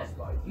fucking oven.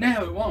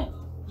 No, it won't.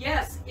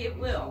 Yes, it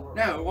will.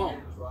 No, it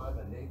won't.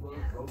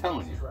 I'm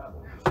telling you.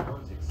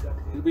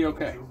 It'll be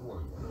okay.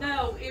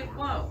 No, it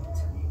won't.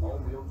 Well,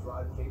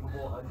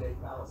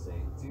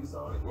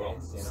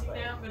 See,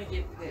 now I'm gonna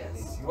get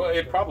pissed. well,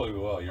 it probably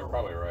will. You're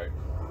probably right.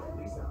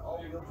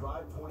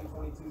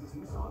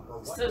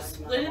 So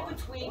split it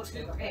between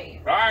 2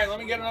 pans. All right, let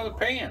me get another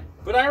pan.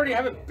 But I already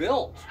have it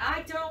built.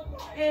 I don't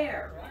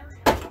care.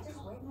 I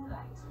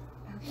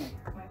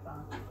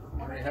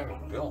already have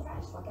it built.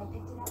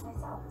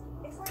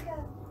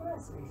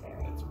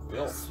 It's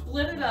built.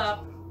 Split it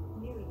up.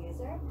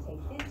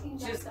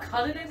 Just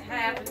cut it in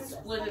half and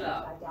split it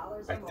up.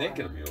 I think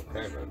it'll be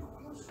okay, but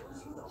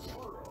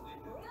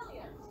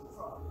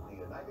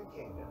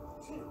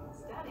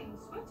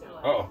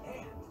uh-oh.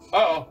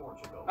 Uh-oh.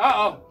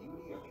 Uh-oh.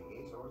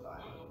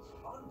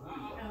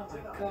 Oh my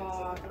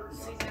God.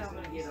 See, now I'm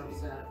gonna get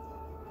upset.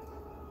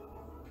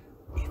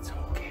 It's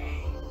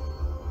okay.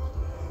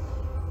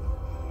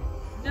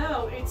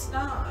 No, it's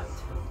not.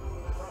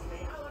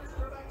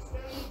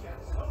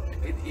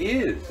 It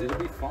is. It'll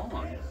be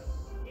fine.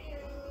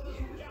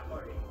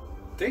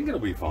 I think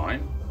it'll be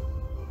fine.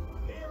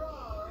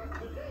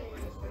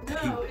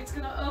 No, it's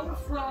gonna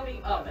overflow the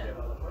oven.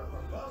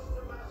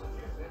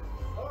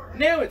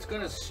 No, it's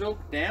gonna soak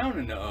down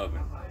in the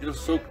oven. It'll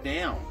soak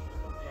down.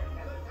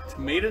 It's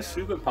tomato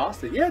soup and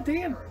pasta. Yeah,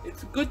 Dan,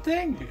 it's a good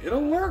thing.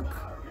 It'll work.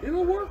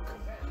 It'll work.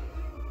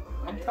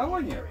 I'm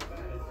telling you.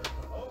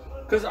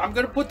 Because I'm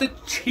going to put the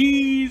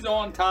cheese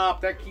on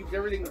top. That keeps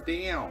everything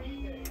down.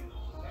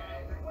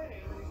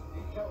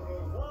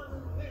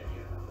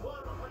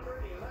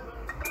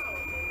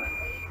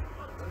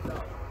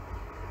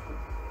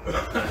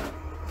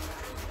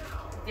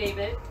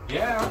 David.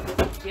 Yeah.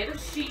 Get a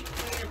sheet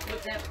pan and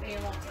put that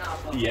pan on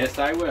top of it. Yes,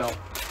 I will.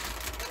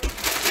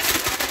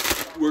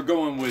 We're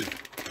going with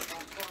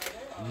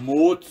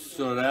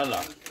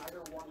mozzarella.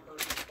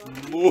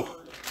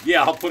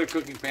 Yeah, I'll put a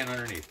cooking pan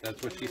underneath.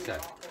 That's what she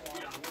said.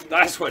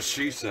 That's what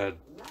she said.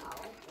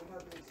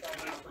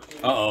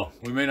 Uh-oh.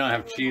 We may not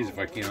have cheese if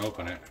I can't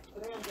open it.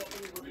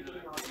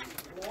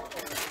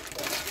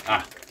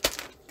 Ah.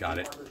 Got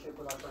it.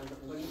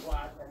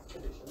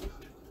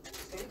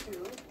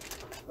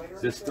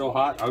 Is this still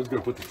hot? I was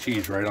going to put the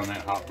cheese right on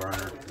that hot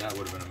burner. That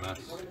would have been a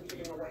mess.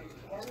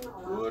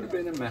 Would have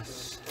been a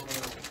mess.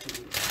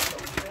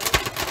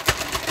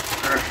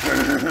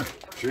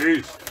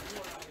 Cheese.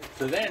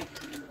 So then,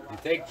 you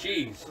take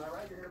cheese,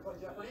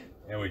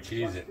 and we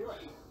cheese it.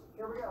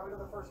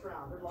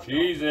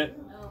 Cheese it.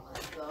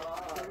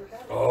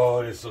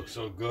 Oh, this looks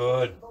so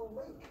good.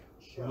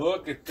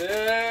 Look at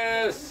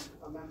this.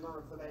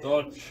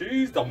 The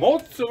cheese, the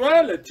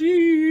mozzarella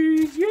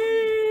cheese,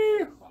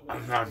 yeah.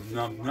 Nom,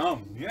 nom,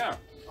 nom, yeah.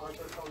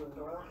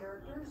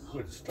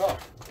 Good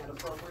stuff.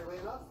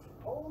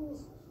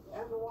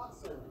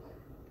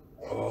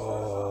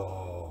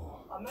 Oh.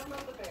 A member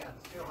of the band,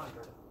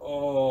 200.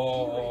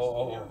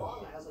 Oh.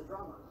 As a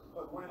drummer,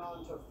 but went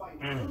on to fight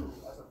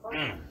as a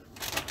fighter.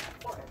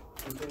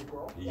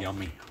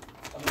 Yummy.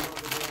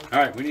 All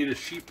right, we need a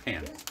sheet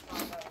pan.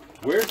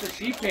 Where's the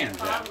sheet pans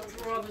at? Bottom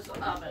drawer of his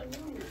oven.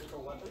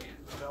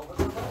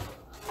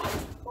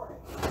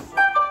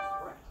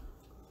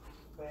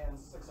 Band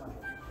 600.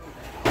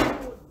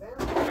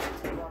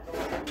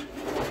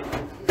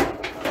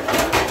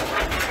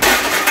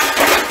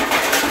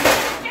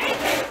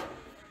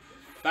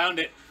 Found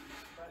it.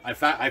 I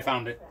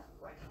found it.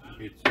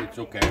 It's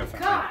okay. I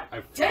found God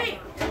it. damn!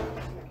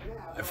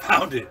 I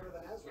found it.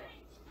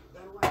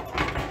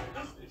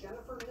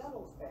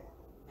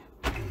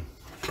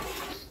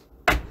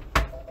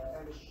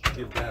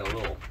 Give that a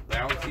little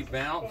bouncy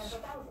bounce.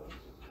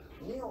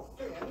 Neil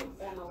Finn,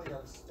 formerly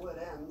of Split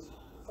Ends,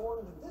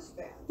 formed this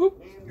band.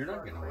 Whoop, you're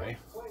not getting away.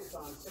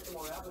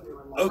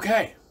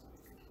 Okay.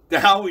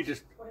 Now we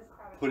just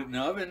put it in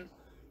the oven.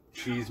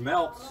 Cheese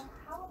melts.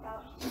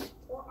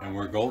 And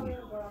we're golden.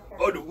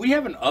 Oh, do we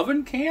have an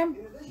oven cam?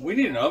 We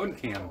need an oven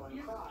cam.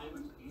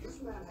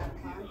 This man had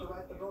time to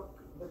write the book,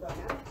 The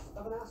Dynamics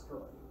of an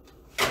Asteroid.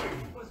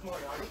 Who's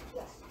Moriarty?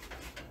 Yes.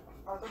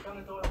 Arthur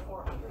Conan Doyle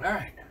 400. All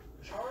right.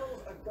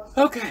 Charles Augustus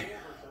Okay.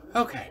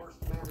 Okay.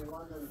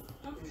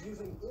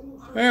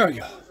 There we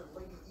go.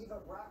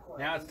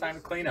 Now it's time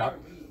to clean up.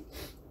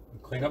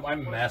 Clean up my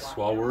mess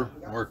while we're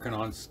working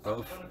on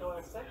stuff.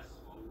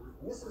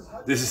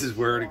 This is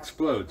where it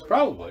explodes,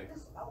 probably.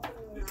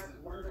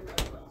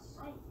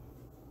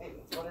 Hey,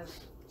 what is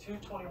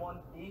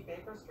 221B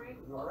Baker Street?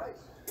 You all right?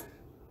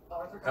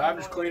 I'm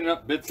just cleaning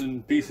up bits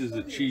and pieces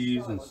of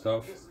cheese and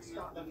stuff.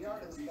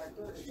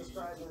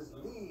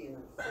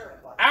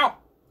 Ow!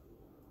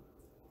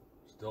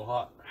 Still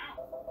hot.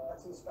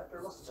 That's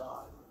Inspector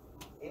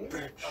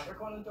Lestrade. Arthur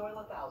Conan Doyle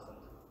 1000.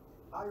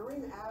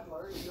 Irene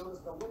Adler is known as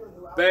the woman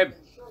who Babe.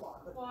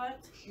 Sherlock. What?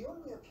 She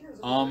only appears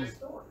in the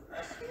story.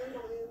 A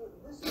scandal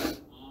in this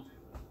one.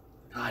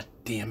 God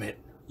damn it.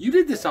 You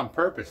did this on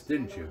purpose,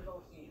 didn't you?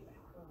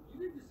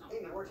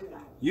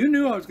 You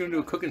knew I was going to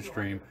do a cooking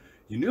stream.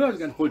 You knew I was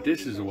going to put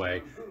dishes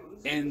away.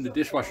 And the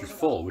dishwasher's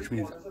full, which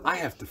means I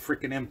have to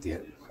freaking empty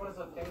it. What is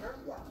a finger?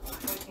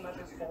 Weights and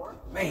measures 4.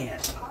 Man.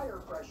 Tire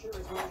pressure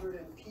is measured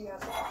in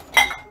PSI.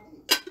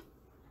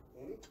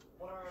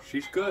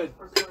 She's good.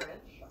 Per square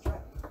inch. That's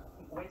right.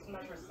 Weights and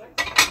measures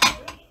 6.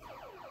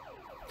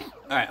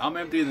 Alright, I'm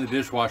emptying the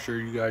dishwasher.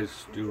 You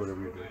guys do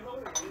whatever you do.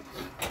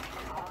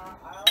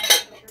 I'll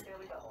make your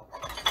daily double.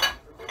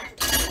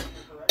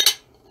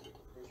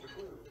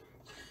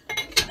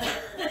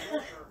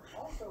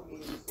 Also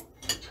means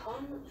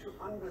come to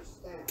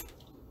understand.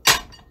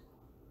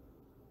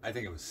 I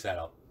think it was set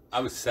up. I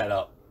was set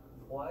up.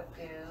 What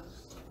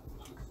is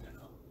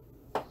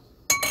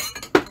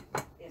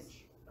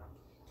inch?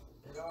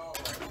 No,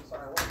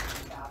 sorry, what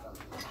fathom?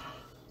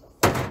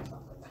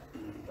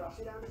 Drops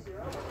you down to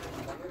 0.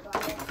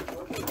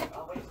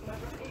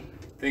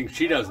 Thing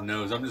she doesn't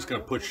know is I'm just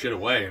going to put shit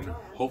away and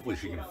hopefully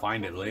she can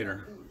find it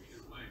later.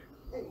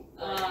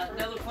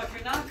 No, the fuck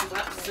you're not, because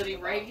I'm sitting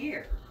right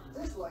here.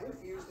 This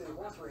length used in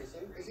horse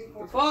racing is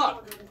equal to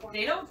Fuck!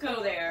 They don't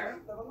go there.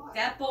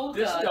 That bowl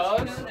This does. does.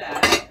 You know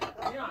that.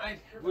 Yeah, I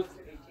was...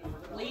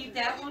 Leave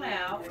that one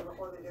out.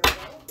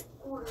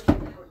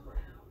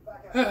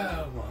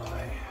 Oh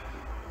my.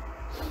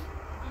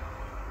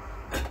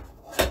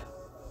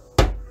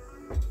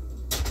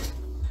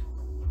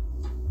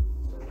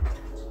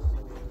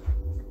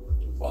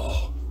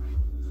 Oh,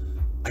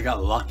 I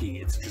got lucky.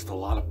 It's just a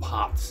lot of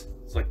pots.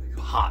 It's like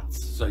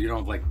pots, so you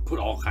don't like put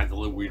all kinds of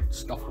little weird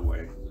stuff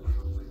away.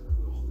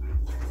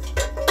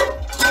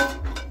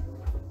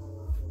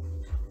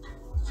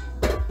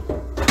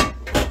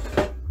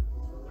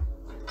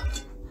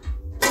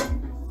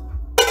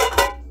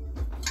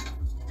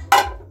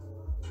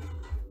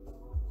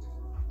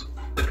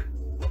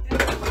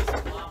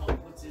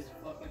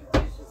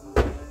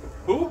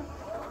 Who?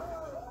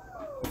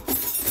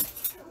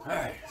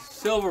 Alright,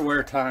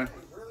 silverware time.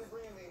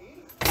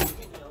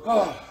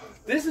 Oh,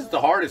 this is the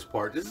hardest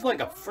part. This is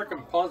like a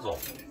freaking puzzle.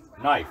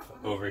 Knife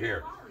over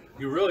here.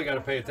 You really got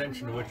to pay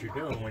attention to what you're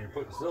doing when you're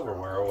putting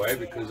silverware away,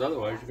 because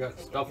otherwise you got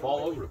stuff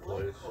all over the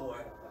place.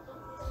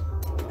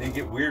 Then you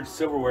get weird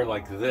silverware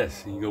like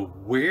this, and you go,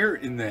 where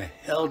in the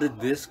hell did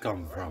this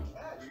come from?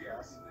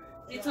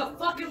 It's a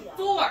fucking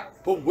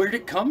fork! But where'd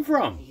it come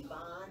from?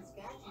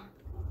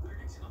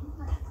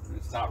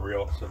 It's not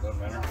real, so it doesn't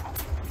matter.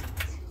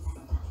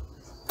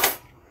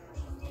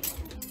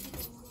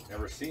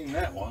 Never seen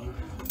that one.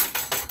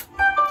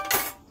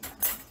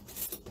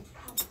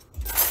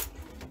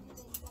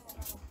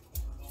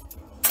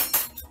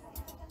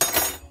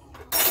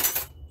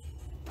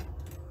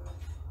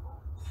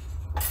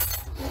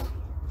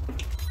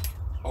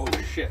 Oh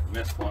shit,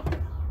 missed one.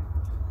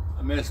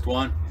 I missed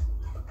one.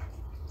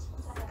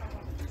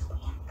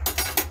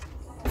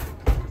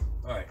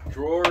 Alright,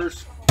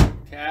 drawers,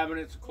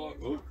 cabinets closed.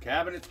 Oh,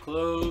 cabinets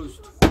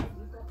closed.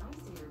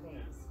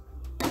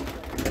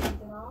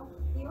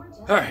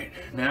 Alright,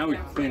 now we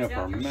clean up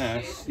our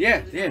mess.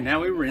 Yeah,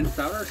 now we rinse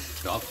out our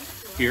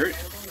stuff. Hear it?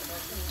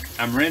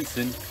 I'm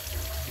rinsing.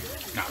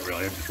 Not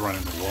really, I'm just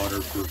running the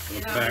water for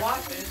effect.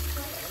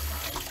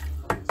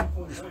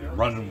 Just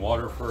running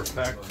water for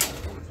effect.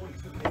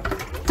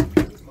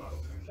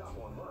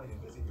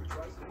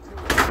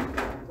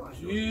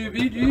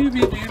 Dooby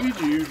dooby dooby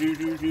doo doo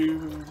doo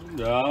doo.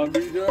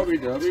 Dobby dobby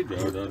dobby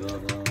da da da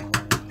da.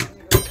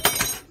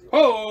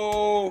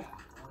 Oh!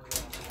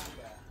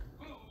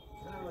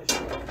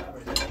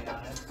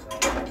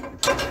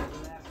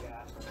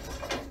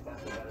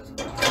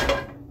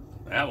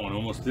 That one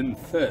almost didn't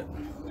fit.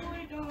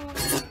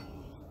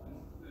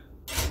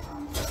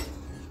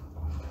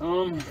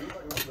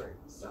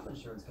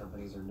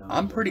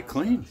 I'm pretty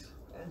clean.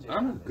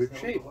 I'm in good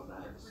shape.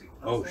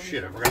 Oh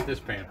shit, I forgot this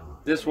pan.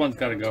 This one's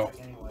gotta go.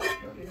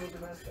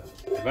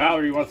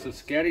 Valerie wants the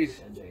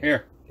sketties.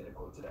 Here.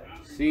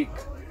 Seek.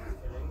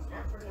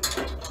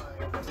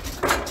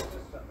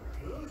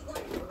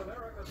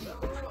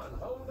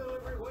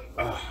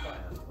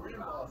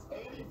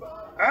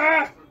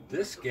 Ah!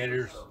 This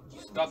sketter's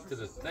stuck to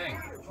the thing.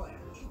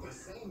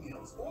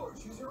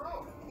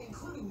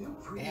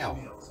 Ow.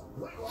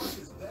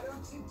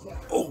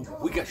 Oh,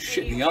 we got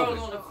shit in the oven.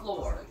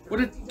 What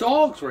are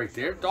dogs right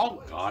there?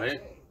 Dog got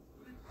it.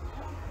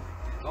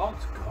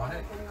 Dog's got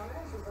it.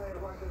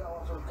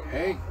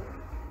 Okay.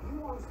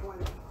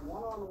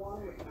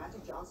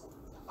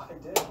 I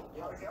did. I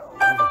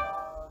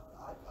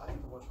think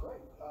it was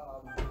great.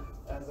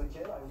 As a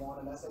kid, I won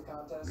an essay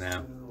contest.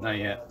 No, not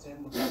yet.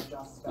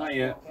 Not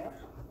yet.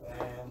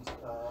 And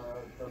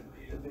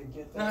the big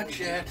get there. Not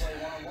yet.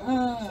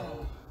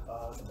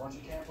 It's a bunch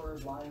of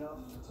campers lining up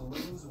to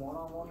lose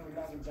one-on-one with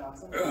Magic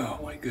Johnson. Oh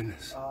my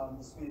goodness.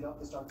 To speed it up,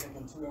 they start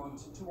taking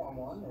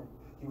two-on-one, and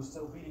he was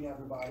still beating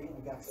everybody. And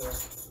it got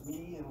to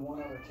me and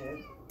one other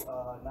kid.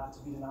 Not to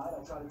be denied,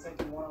 I tried to take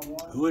him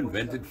one-on-one. Who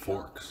invented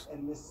forks?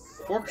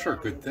 Forks are a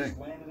good thing.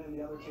 Landed in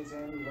the other kid's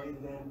hand, we laid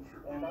it in,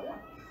 and I won.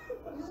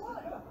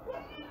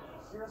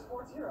 You're a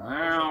sports hero.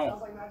 Wow.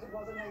 Sounds like Magic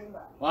wasn't hanging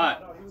back.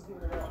 What? No, he was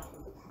giving it up.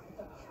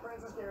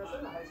 Francis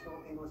Garrison, a high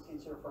school English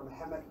teacher from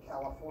Hemet,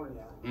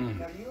 California.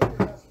 Now, you and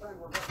your best friend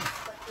were both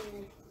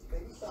expecting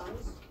baby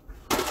sons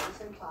at the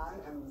same time,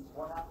 and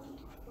what happened?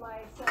 My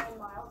son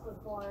Miles was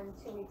born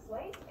 2 weeks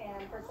late,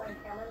 and her son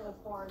Cameron was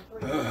born 3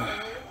 weeks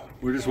early.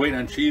 We're just waiting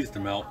on cheese to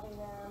melt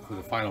for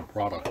the final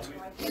product.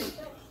 Which is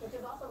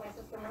also my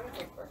sister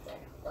Monica's birthday.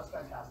 That's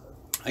fantastic.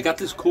 I got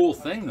this cool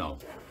thing though.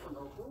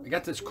 I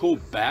got this cool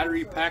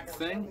battery pack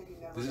thing.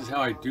 This is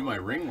how I do my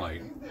ring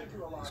light.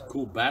 This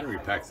cool battery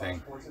pack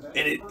thing.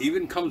 And it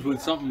even comes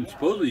with something,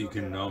 supposedly you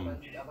can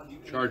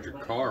charge your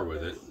car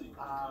with it.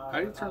 How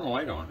do you turn the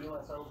light on?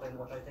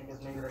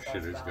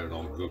 Shit, it's got it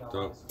all hooked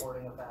up.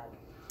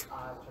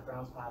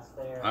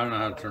 I don't know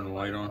how to turn the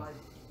light on.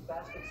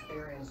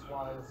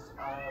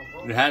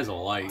 It has a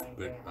light,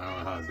 but I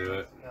don't know how to do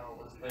it.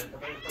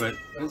 But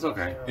it's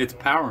okay. It's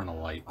powering a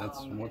light.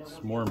 That's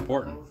what's more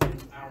important.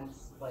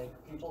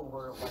 People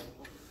were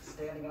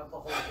standing up the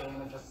whole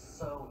game and just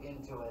so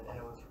into it, and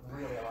it was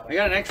really a lot of I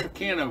got an extra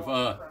can of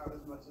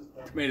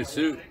tomato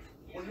soup.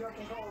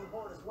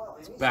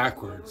 It's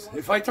backwards.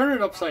 If I turn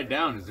it upside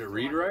down, does it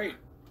read right?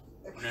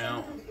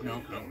 No.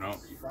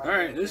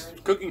 Alright, this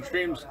cooking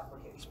stream's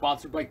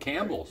sponsored by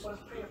Campbell's.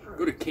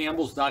 Go to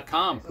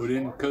Campbells.com, put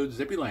in code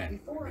ZippyLand.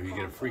 Maybe you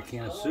get a free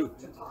can of soup.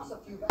 It's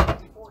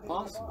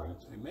possible.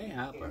 It may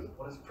happen.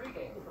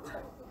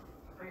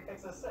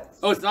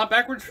 Oh, it's not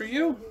backwards for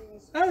you?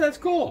 Oh, that's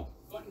cool.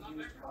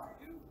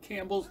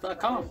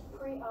 Campbells.com.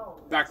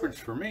 Backwards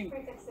for me.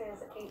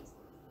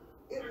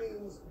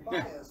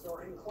 Yeah.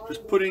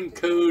 Just put in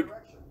code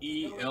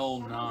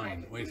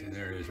EL9. Wait a second,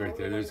 there it is right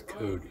there. There's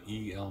code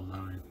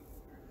EL9.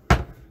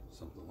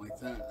 Something like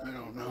that. I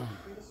don't know.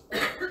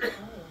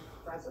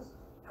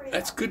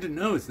 That's good to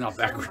know it's not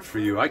backwards for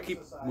you. I keep,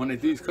 when I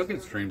do these cooking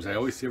streams, I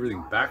always see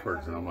everything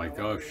backwards, and I'm like,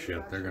 oh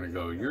shit, they're gonna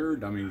go, you're a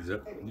dummy,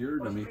 Zip, you're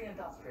a dummy.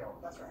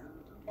 That's right.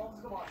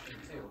 Holmes of Washington,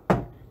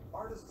 too.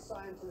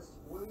 Artist-scientist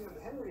William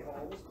Henry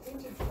Holmes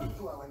painted cliff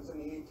dwellings in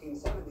the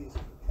 1870s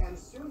and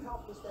soon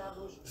helped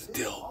establish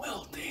Still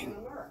melting. in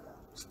America.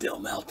 Still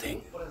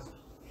melting. What is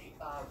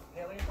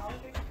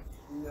paleontology?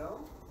 No.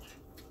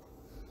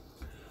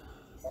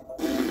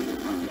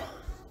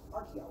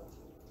 Archaeology.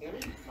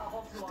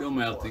 Still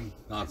melting.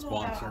 Not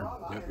sponsored.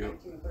 Yep, yep.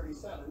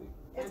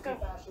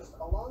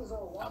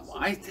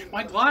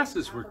 My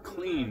glasses were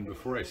clean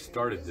before I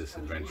started this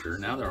adventure.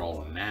 Now they're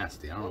all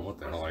nasty. I don't know what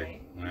the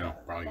hell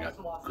probably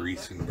got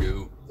grease and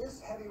goo.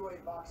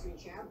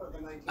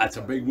 That's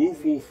a big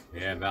woof woof.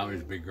 Yeah,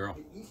 Valerie's a big girl.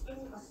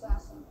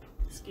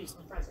 Excuse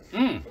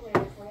me.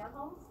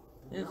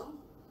 Yeah.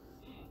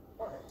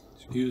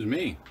 Excuse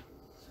me.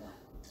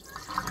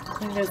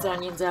 Clean those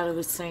onions out of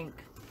the sink.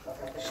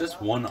 It's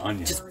just one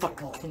onion. Just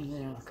fucking clean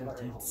it out of the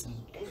goddamn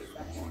sink.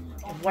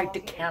 And wipe the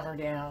counter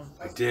down.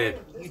 I did.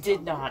 You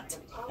did not.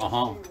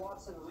 Uh-huh.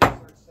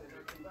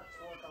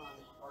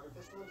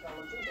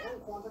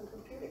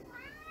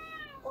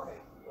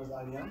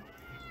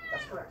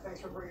 That's correct.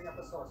 Thanks for bringing up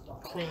the source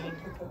box. Clean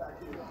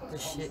the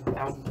shit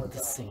out of the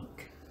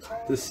sink.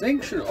 The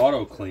sink should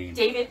auto clean.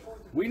 David.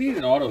 We need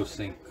an auto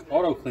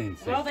clean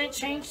sink. Well, they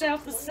changed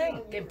out the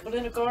sink and put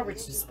in a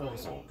garbage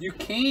disposal. You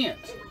can't.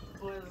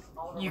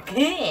 You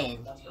can.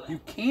 You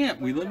can't.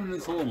 We live in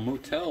this little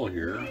motel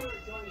here.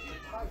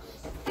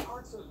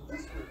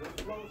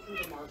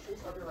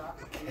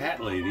 Cat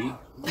lady. Oh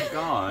my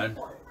god.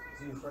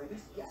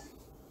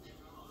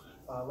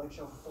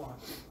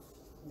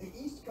 The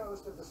east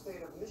coast of the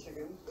state of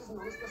Michigan is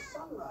known as the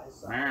Sunrise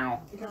Zone.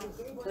 Meow.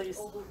 Please.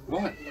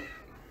 What?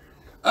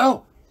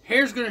 Oh,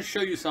 Hair's gonna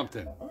show you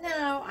something.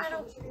 No, I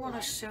don't want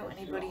to show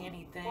anybody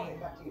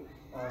anything.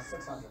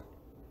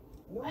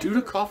 Do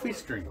the coffee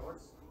stream.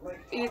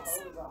 It's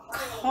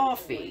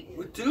coffee.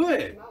 Well, do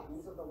it.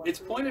 It's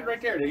pointed right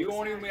there. You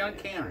won't even be on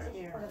camera.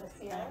 Here,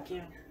 thank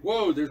you.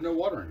 Whoa, there's no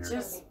water in here.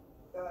 Just,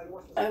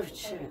 oh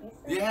shit.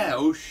 Yeah,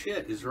 oh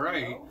shit is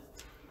right.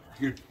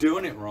 You're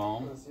doing it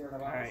wrong.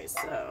 Alright,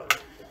 so.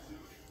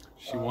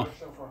 She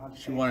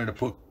wanted to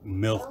put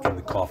milk in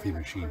the coffee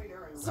machine.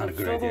 Not a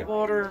good fill idea. the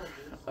water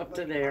up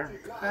to there.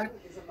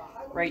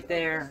 Right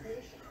there.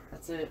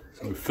 That's it.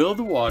 So we fill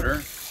the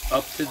water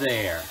up to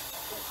there.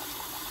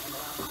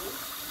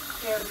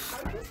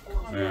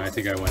 I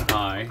think I went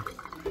high.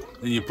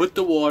 Then you put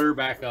the water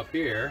back up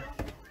here.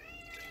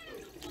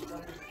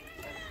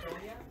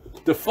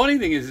 The funny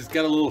thing is, it's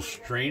got a little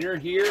strainer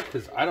here,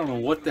 because I don't know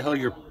what the hell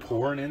you're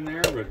pouring in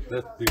there, but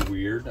that'd be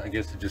weird. I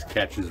guess it just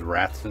catches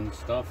rats and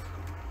stuff.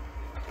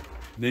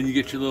 Then you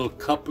get your little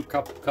cup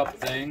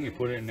thing, you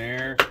put it in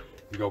there,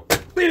 you go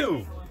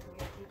boom,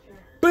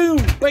 boom,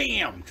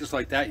 bam, just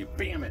like that, you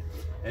bam it.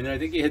 And then I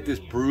think you hit this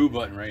brew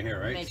button right here,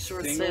 right? Make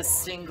sure it says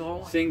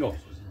single. Single.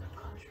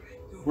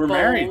 We're Bold.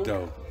 Married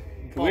though.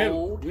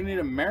 Bold. We need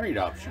a married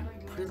option.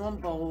 Put it on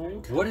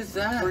bold. What is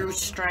that? Brew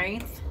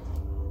strength.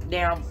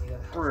 Now,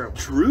 brew.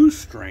 True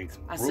strength.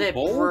 I said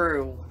bold?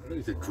 brew.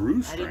 It's a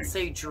Drew strength. I didn't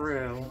say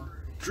Drew.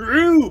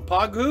 Drew,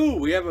 Pagoo.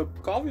 We have a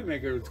coffee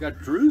maker that's got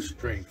Drew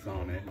strength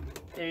on it.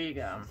 There you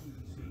go.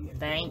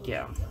 Thank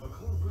you.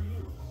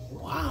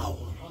 Wow.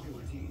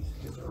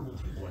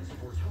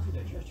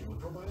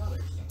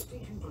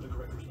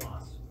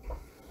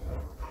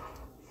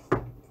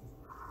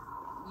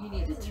 You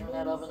need to turn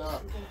that oven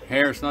up.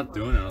 Hair, it's not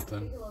doing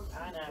nothing.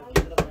 I know.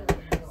 Keep it up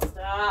there.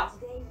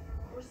 Stop.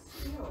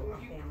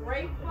 You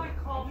break my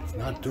coffee. It's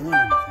not doing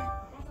anything.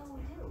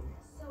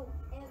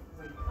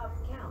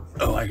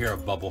 Oh, I hear a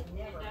bubble.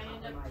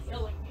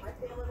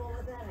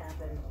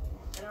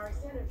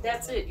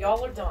 That's it.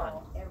 Y'all are done.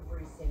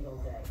 Every single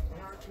day.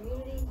 In our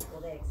community,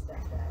 well, they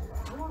expect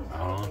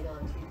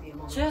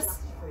that.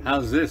 Just.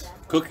 How's this?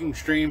 Cooking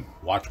stream,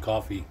 watch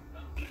coffee.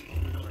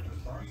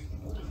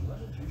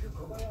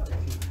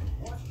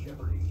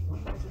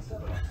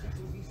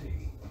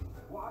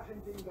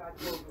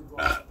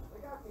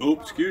 Oh,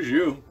 excuse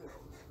you.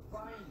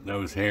 That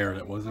was Hair.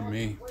 That wasn't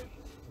me.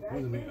 That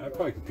wasn't me. I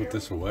probably could put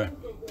this away.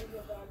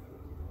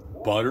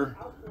 Butter.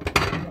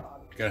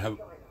 Gotta have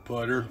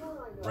butter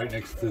right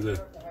next to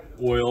the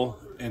oil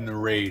and the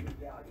Raid.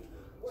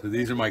 So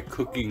these are my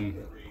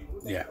cooking.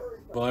 Yeah,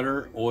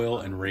 butter, oil,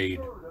 and Raid.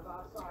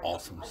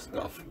 Awesome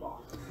stuff.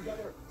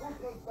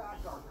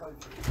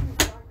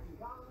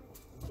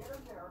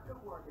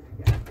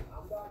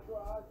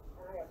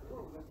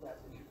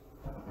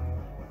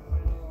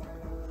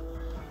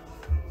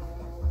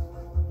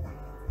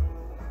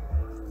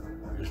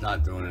 It's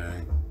not doing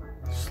anything.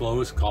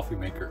 Slowest coffee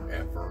maker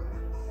ever.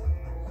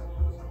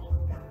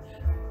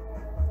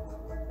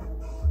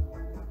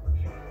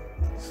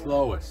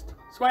 Slowest.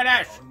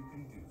 Swedish!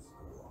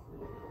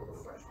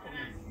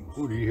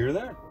 Oh, do you hear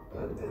that?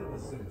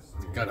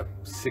 Got a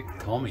sick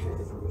tummy.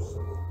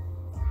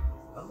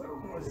 A little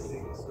more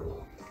singing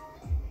school.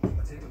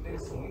 Take a big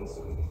swing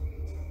school.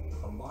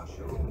 A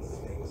macho and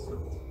swing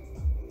school.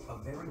 A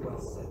very well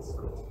said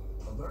school.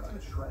 A learn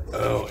to shred.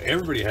 Oh,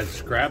 everybody has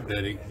Scrub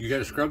Daddy. You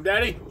got a Scrub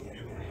Daddy?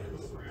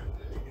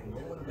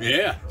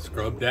 Yeah,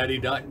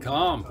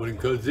 scrubdaddy.com. Put in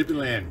code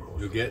Zippyland.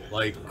 You'll get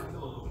like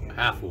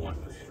half of one.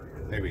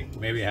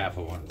 Maybe half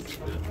of one.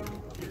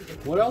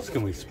 What else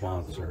can we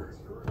sponsor?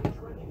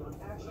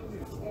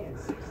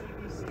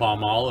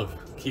 Palm Olive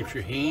keeps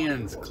your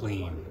hands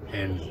clean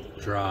and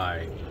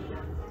dry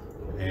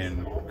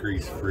and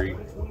grease free. I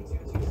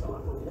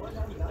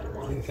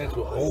think that's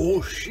what.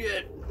 Oh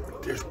shit!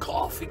 There's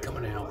coffee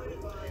coming out.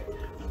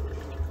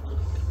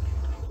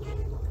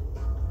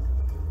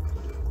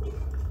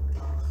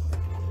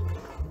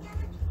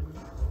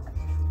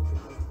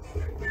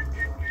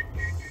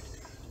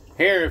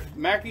 Here, if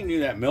Mackie knew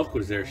that milk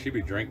was there, she'd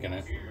be drinking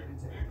it.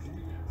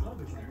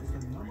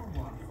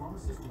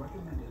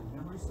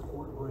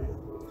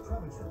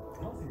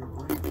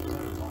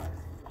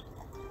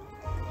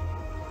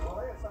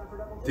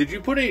 Did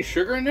you put any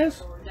sugar in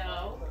this?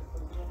 No.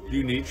 Do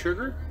you need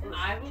sugar?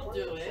 I will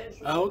do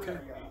it. Oh, okay.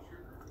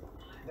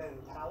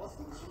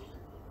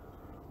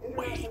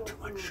 Way too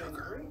much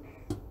sugar.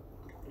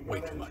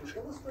 Way too much.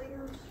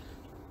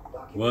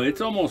 Well, it's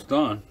almost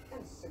done.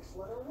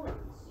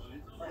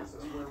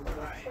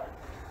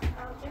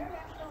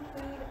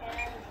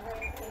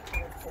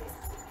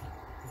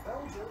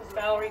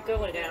 Valerie, go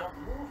lay down.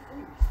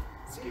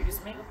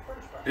 Excuse me.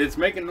 It's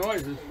making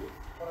noises.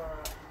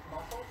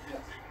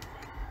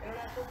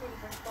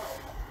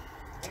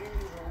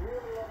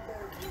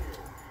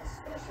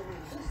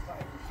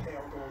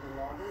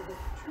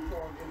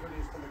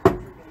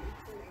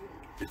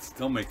 It's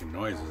still making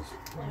noises.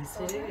 Yes,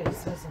 it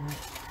is, isn't it?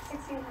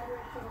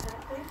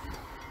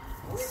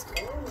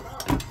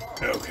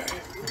 Okay.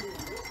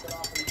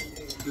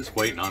 Just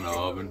waiting on the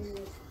oven.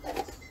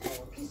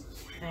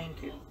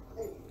 Thank you.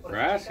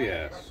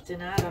 Gracias. De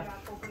nada.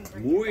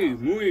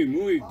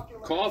 Muy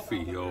coffee,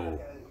 yo.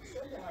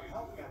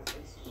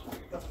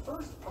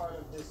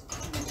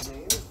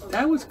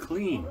 That was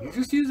clean. You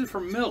just use it for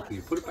milk and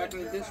you put it back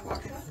in the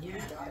dishwasher.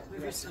 Yeah,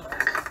 move yourself.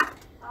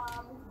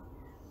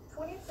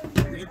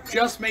 You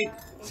just made.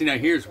 See, now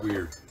here's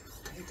weird.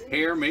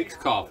 Hare makes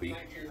coffee,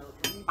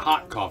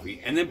 hot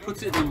coffee, and then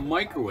puts it in the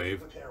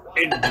microwave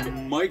and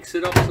mics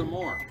it up some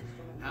more.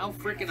 How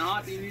freaking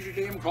hot do you need your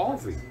damn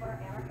coffee?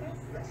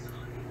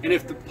 And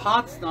if the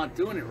pot's not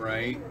doing it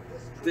right,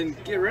 then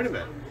get rid of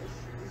it.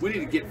 We need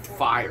to get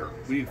fire.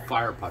 We need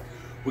fire pots.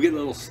 We get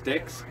little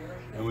sticks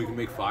and we can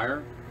make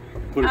fire.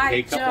 Put a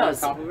K-cup on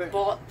top of it. I just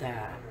bought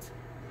that.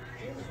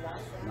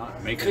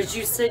 Not make it. Because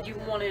you said you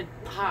wanted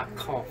hot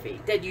coffee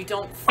that you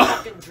don't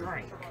fucking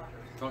drink.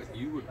 I thought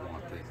you would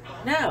want it.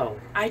 No,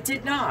 I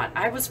did not.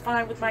 I was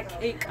fine with my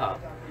K-cup.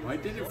 I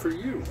did it for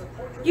you.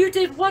 You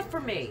did what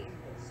for me?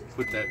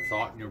 Put that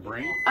thought in your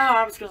brain. Oh,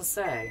 I was going to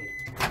say.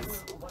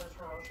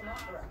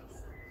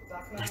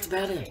 That's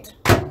about it.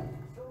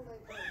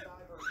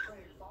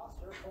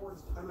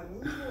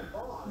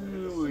 Oh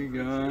my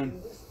god.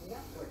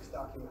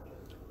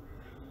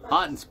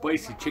 Hot and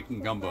spicy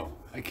chicken gumbo.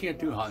 I can't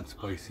do hot and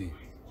spicy.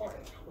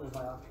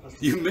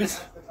 You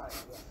miss?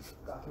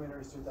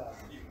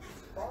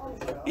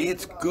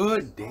 It's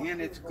good, Dan.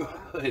 It's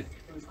good.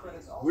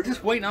 We're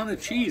just waiting on the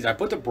cheese. I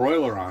put the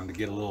broiler on to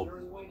get a little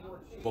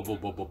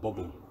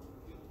bubble.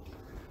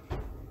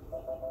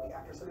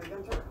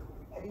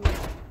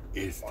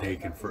 It's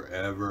taking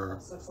forever.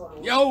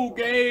 Yo,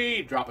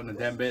 gay! Dropping the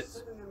 10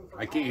 bits.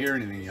 I can't hear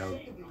anything, yo.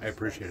 I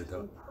appreciate it,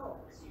 though.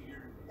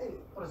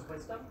 What is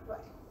wisdom?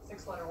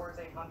 6-letter words,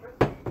 800.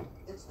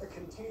 It's the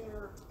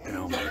container.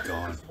 Oh my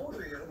god.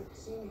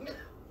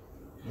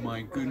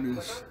 My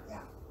goodness.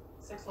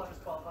 6 letters,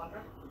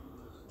 1200.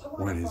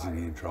 When isn't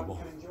he in trouble?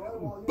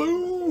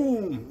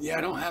 Boom! Yeah,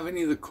 I don't have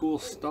any of the cool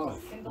stuff.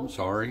 I'm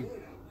sorry.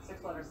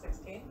 6 letters,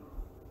 16.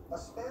 A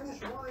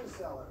Spanish wine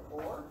cellar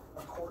or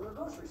a corner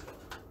grocery store.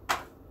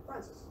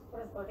 Francis.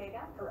 What is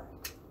bodega?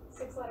 Correct.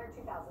 6-letter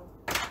 2000.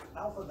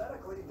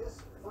 Alphabetically,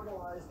 this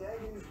fertilized egg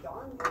is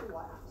darn near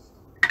last.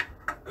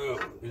 Oh,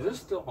 is this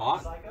still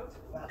hot? Zygote?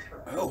 That's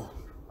correct. Oh,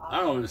 I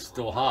don't know if it's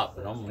still hot,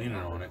 but I'm leaning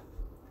on it.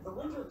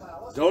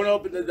 Don't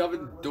open the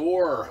oven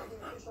door.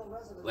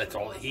 Lets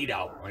all the heat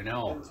out. I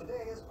know. And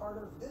today is part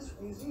of this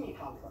museum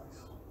complex.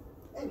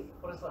 Amy.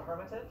 What is the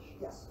Hermitage?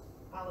 Yes.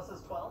 Palace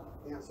is 12.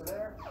 The answer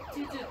there.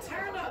 Did you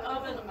turn the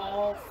oven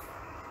off?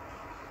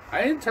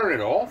 I didn't turn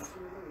it off.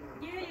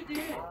 Yeah, you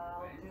did.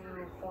 I'll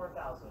do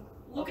 4,000.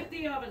 Look at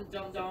the oven,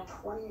 dum-dum.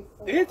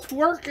 It's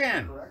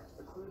working. Correct.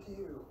 The clue to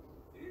you.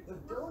 The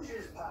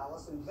Doge's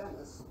Palace in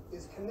Venice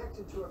is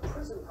connected to a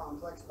prison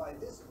complex by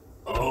this.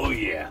 Oh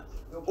yeah.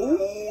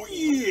 Oh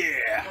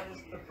yeah.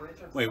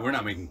 Wait, we're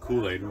not making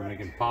Kool-Aid. We're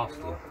making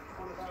pasta.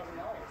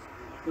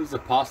 What does the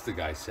pasta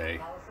guy say?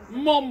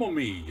 Mamma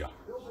mia.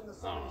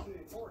 Oh.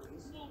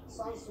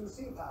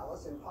 Sanssouci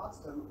Palace in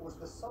Potsdam was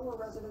the summer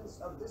residence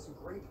of this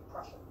great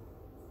Prussian.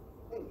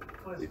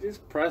 They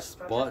just press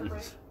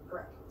buttons.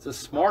 Correct. It's a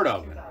smart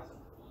oven.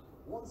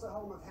 Once a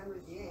home of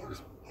Henry VIII,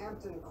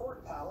 Hampton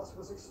Court Palace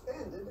was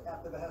expanded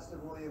at the behest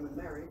of William and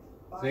Mary.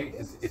 See,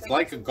 it's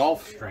like a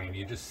golf string.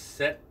 You just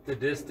set the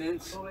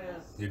distance,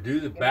 you do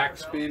the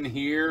backspin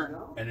here,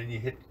 and then you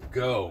hit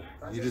go.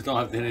 You just don't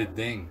have to hit a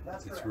ding.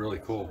 It's really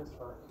cool.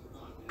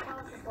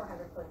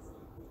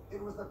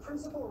 It was the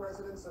principal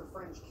residence of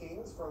French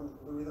kings from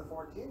Louis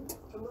XIV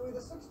to Louis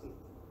XVI.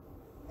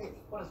 Hey,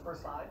 what is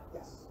Versailles?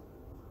 Yes.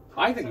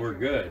 I think we're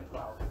good.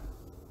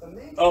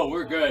 Oh,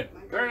 we're good.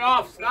 Turn it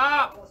off.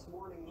 Stop.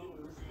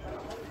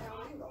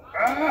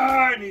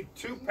 Ah, I need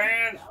 2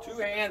 pans, 2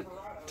 hands,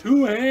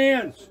 2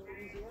 hands.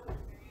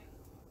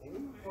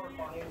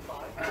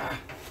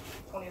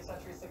 20th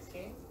century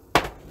 16.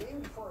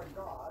 Named for a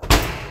god.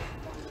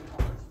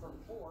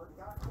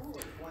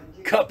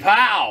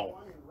 Kapow!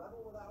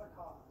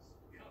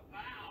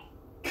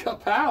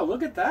 Kapow!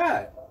 Look at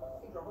that.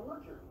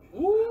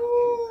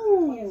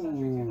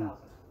 Ooh,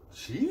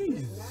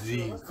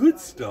 cheesy, good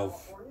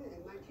stuff.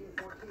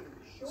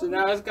 So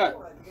now it's got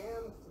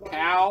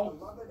cow,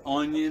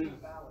 onion,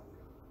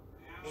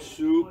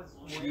 soup,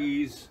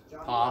 cheese,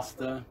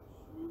 pasta,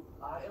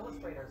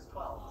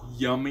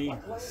 yummy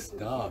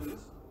stuff.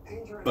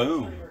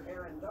 Boom.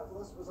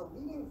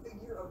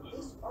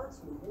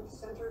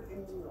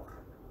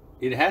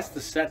 It has to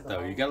set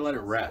though. You gotta let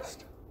it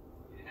rest.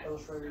 You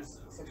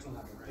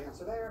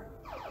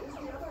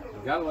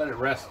gotta let it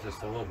rest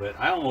just a little bit.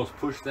 I almost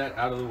pushed that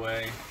out of the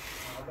way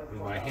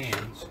with my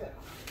hands.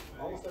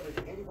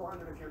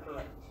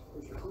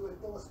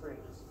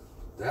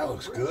 That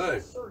looks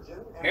good.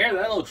 Here,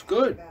 that looks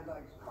good.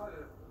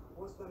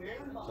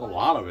 There's a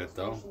lot of it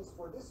though.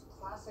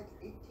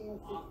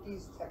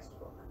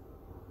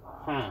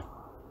 Huh.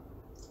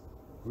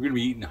 We're gonna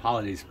be eating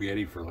holiday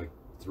spaghetti for like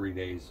 3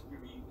 days.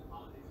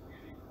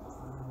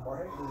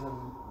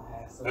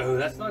 Oh,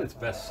 that's not its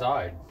best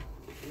side.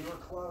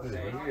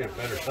 You get a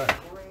better side.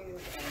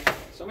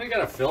 Somebody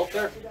got a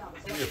filter?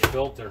 Give me a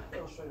filter.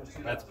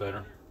 That's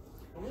better.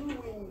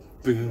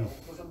 Boom.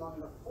 Was among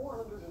the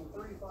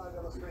 435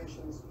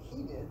 illustrations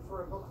he did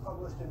for a book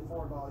published in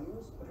 4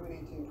 volumes between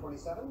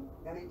 1827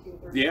 and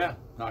 1830. Yeah,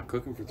 not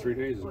cooking for 3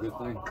 days is a good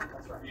thing.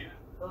 That's right.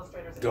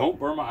 Don't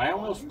burn my. I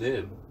almost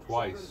did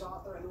twice.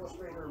 Author and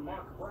illustrator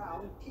Mark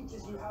Brown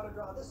teaches you how to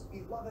draw this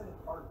beloved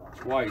art book.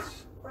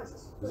 Twice.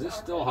 Is this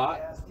still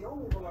hot? The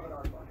only beloved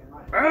art book in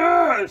my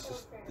Ah,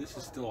 this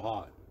is still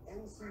hot.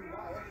 N.C.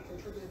 Wyatt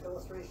contributed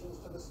illustrations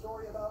to the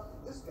story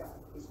about this guy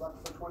who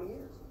slept for 20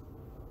 years.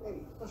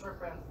 Maybe. Was Rip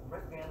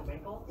Van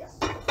Winkle? Yes.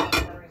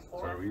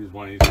 Sorry, we use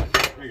one of these.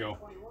 Here you go.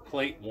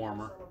 Plate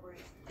warmer.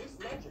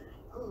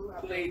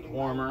 Plate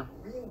warmer.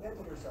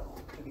 Reinvented herself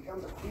to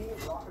become the queen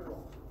of rock and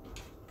roll.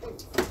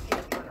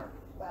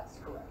 That's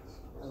correct.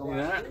 See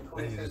that?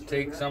 Then you just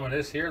take some of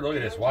this here. Look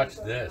at this. Watch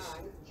this.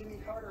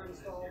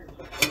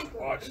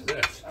 Watch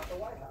this. At the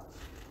White House.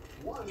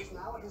 One is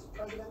now at his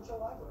presidential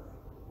library.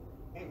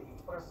 Amy,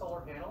 what are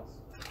solar panels?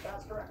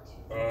 That's correct.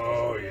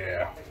 Oh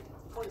yeah.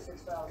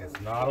 It's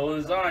not a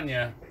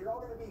lasagna. But you're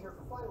all going to be here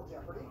for Final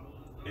Jeopardy.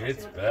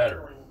 It's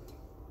better.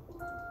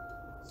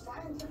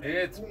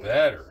 It's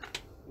better.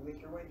 You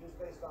make your wages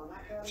based on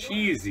that category.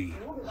 Cheesy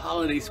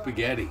holiday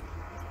spaghetti.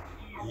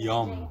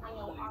 Yum. I know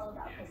all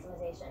about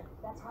customization.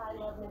 That's why I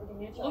love Liberty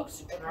Mutual.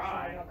 Looks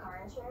dry. My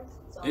car insurance,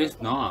 so It's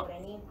I not. what I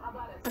need. How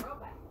about a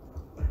throwback?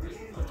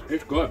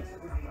 It's good.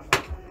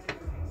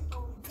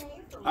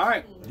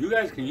 Alright, you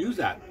guys can use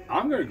that.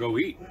 I'm going to go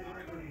eat.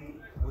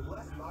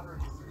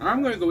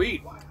 I'm going to go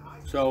eat.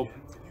 So,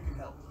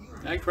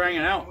 thanks for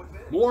hanging out.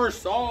 More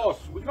sauce.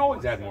 We can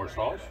always add more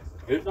sauce.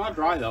 It's not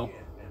dry though.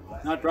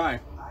 Not dry.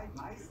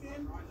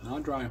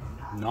 Not dry.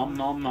 Nom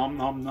nom nom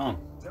nom nom.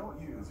 Don't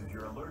use if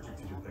you're allergic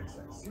to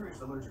Dupixent.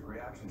 Serious allergic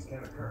reactions can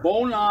occur.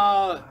 Bon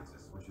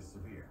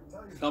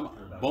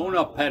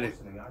appetit.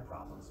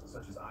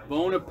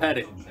 Bon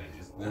appetit.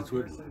 That's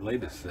what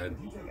Latest said.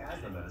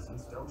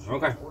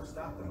 Okay.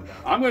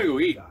 I'm gonna go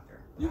eat.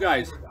 You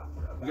guys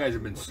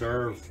have been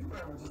served.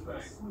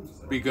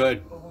 Be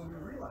good.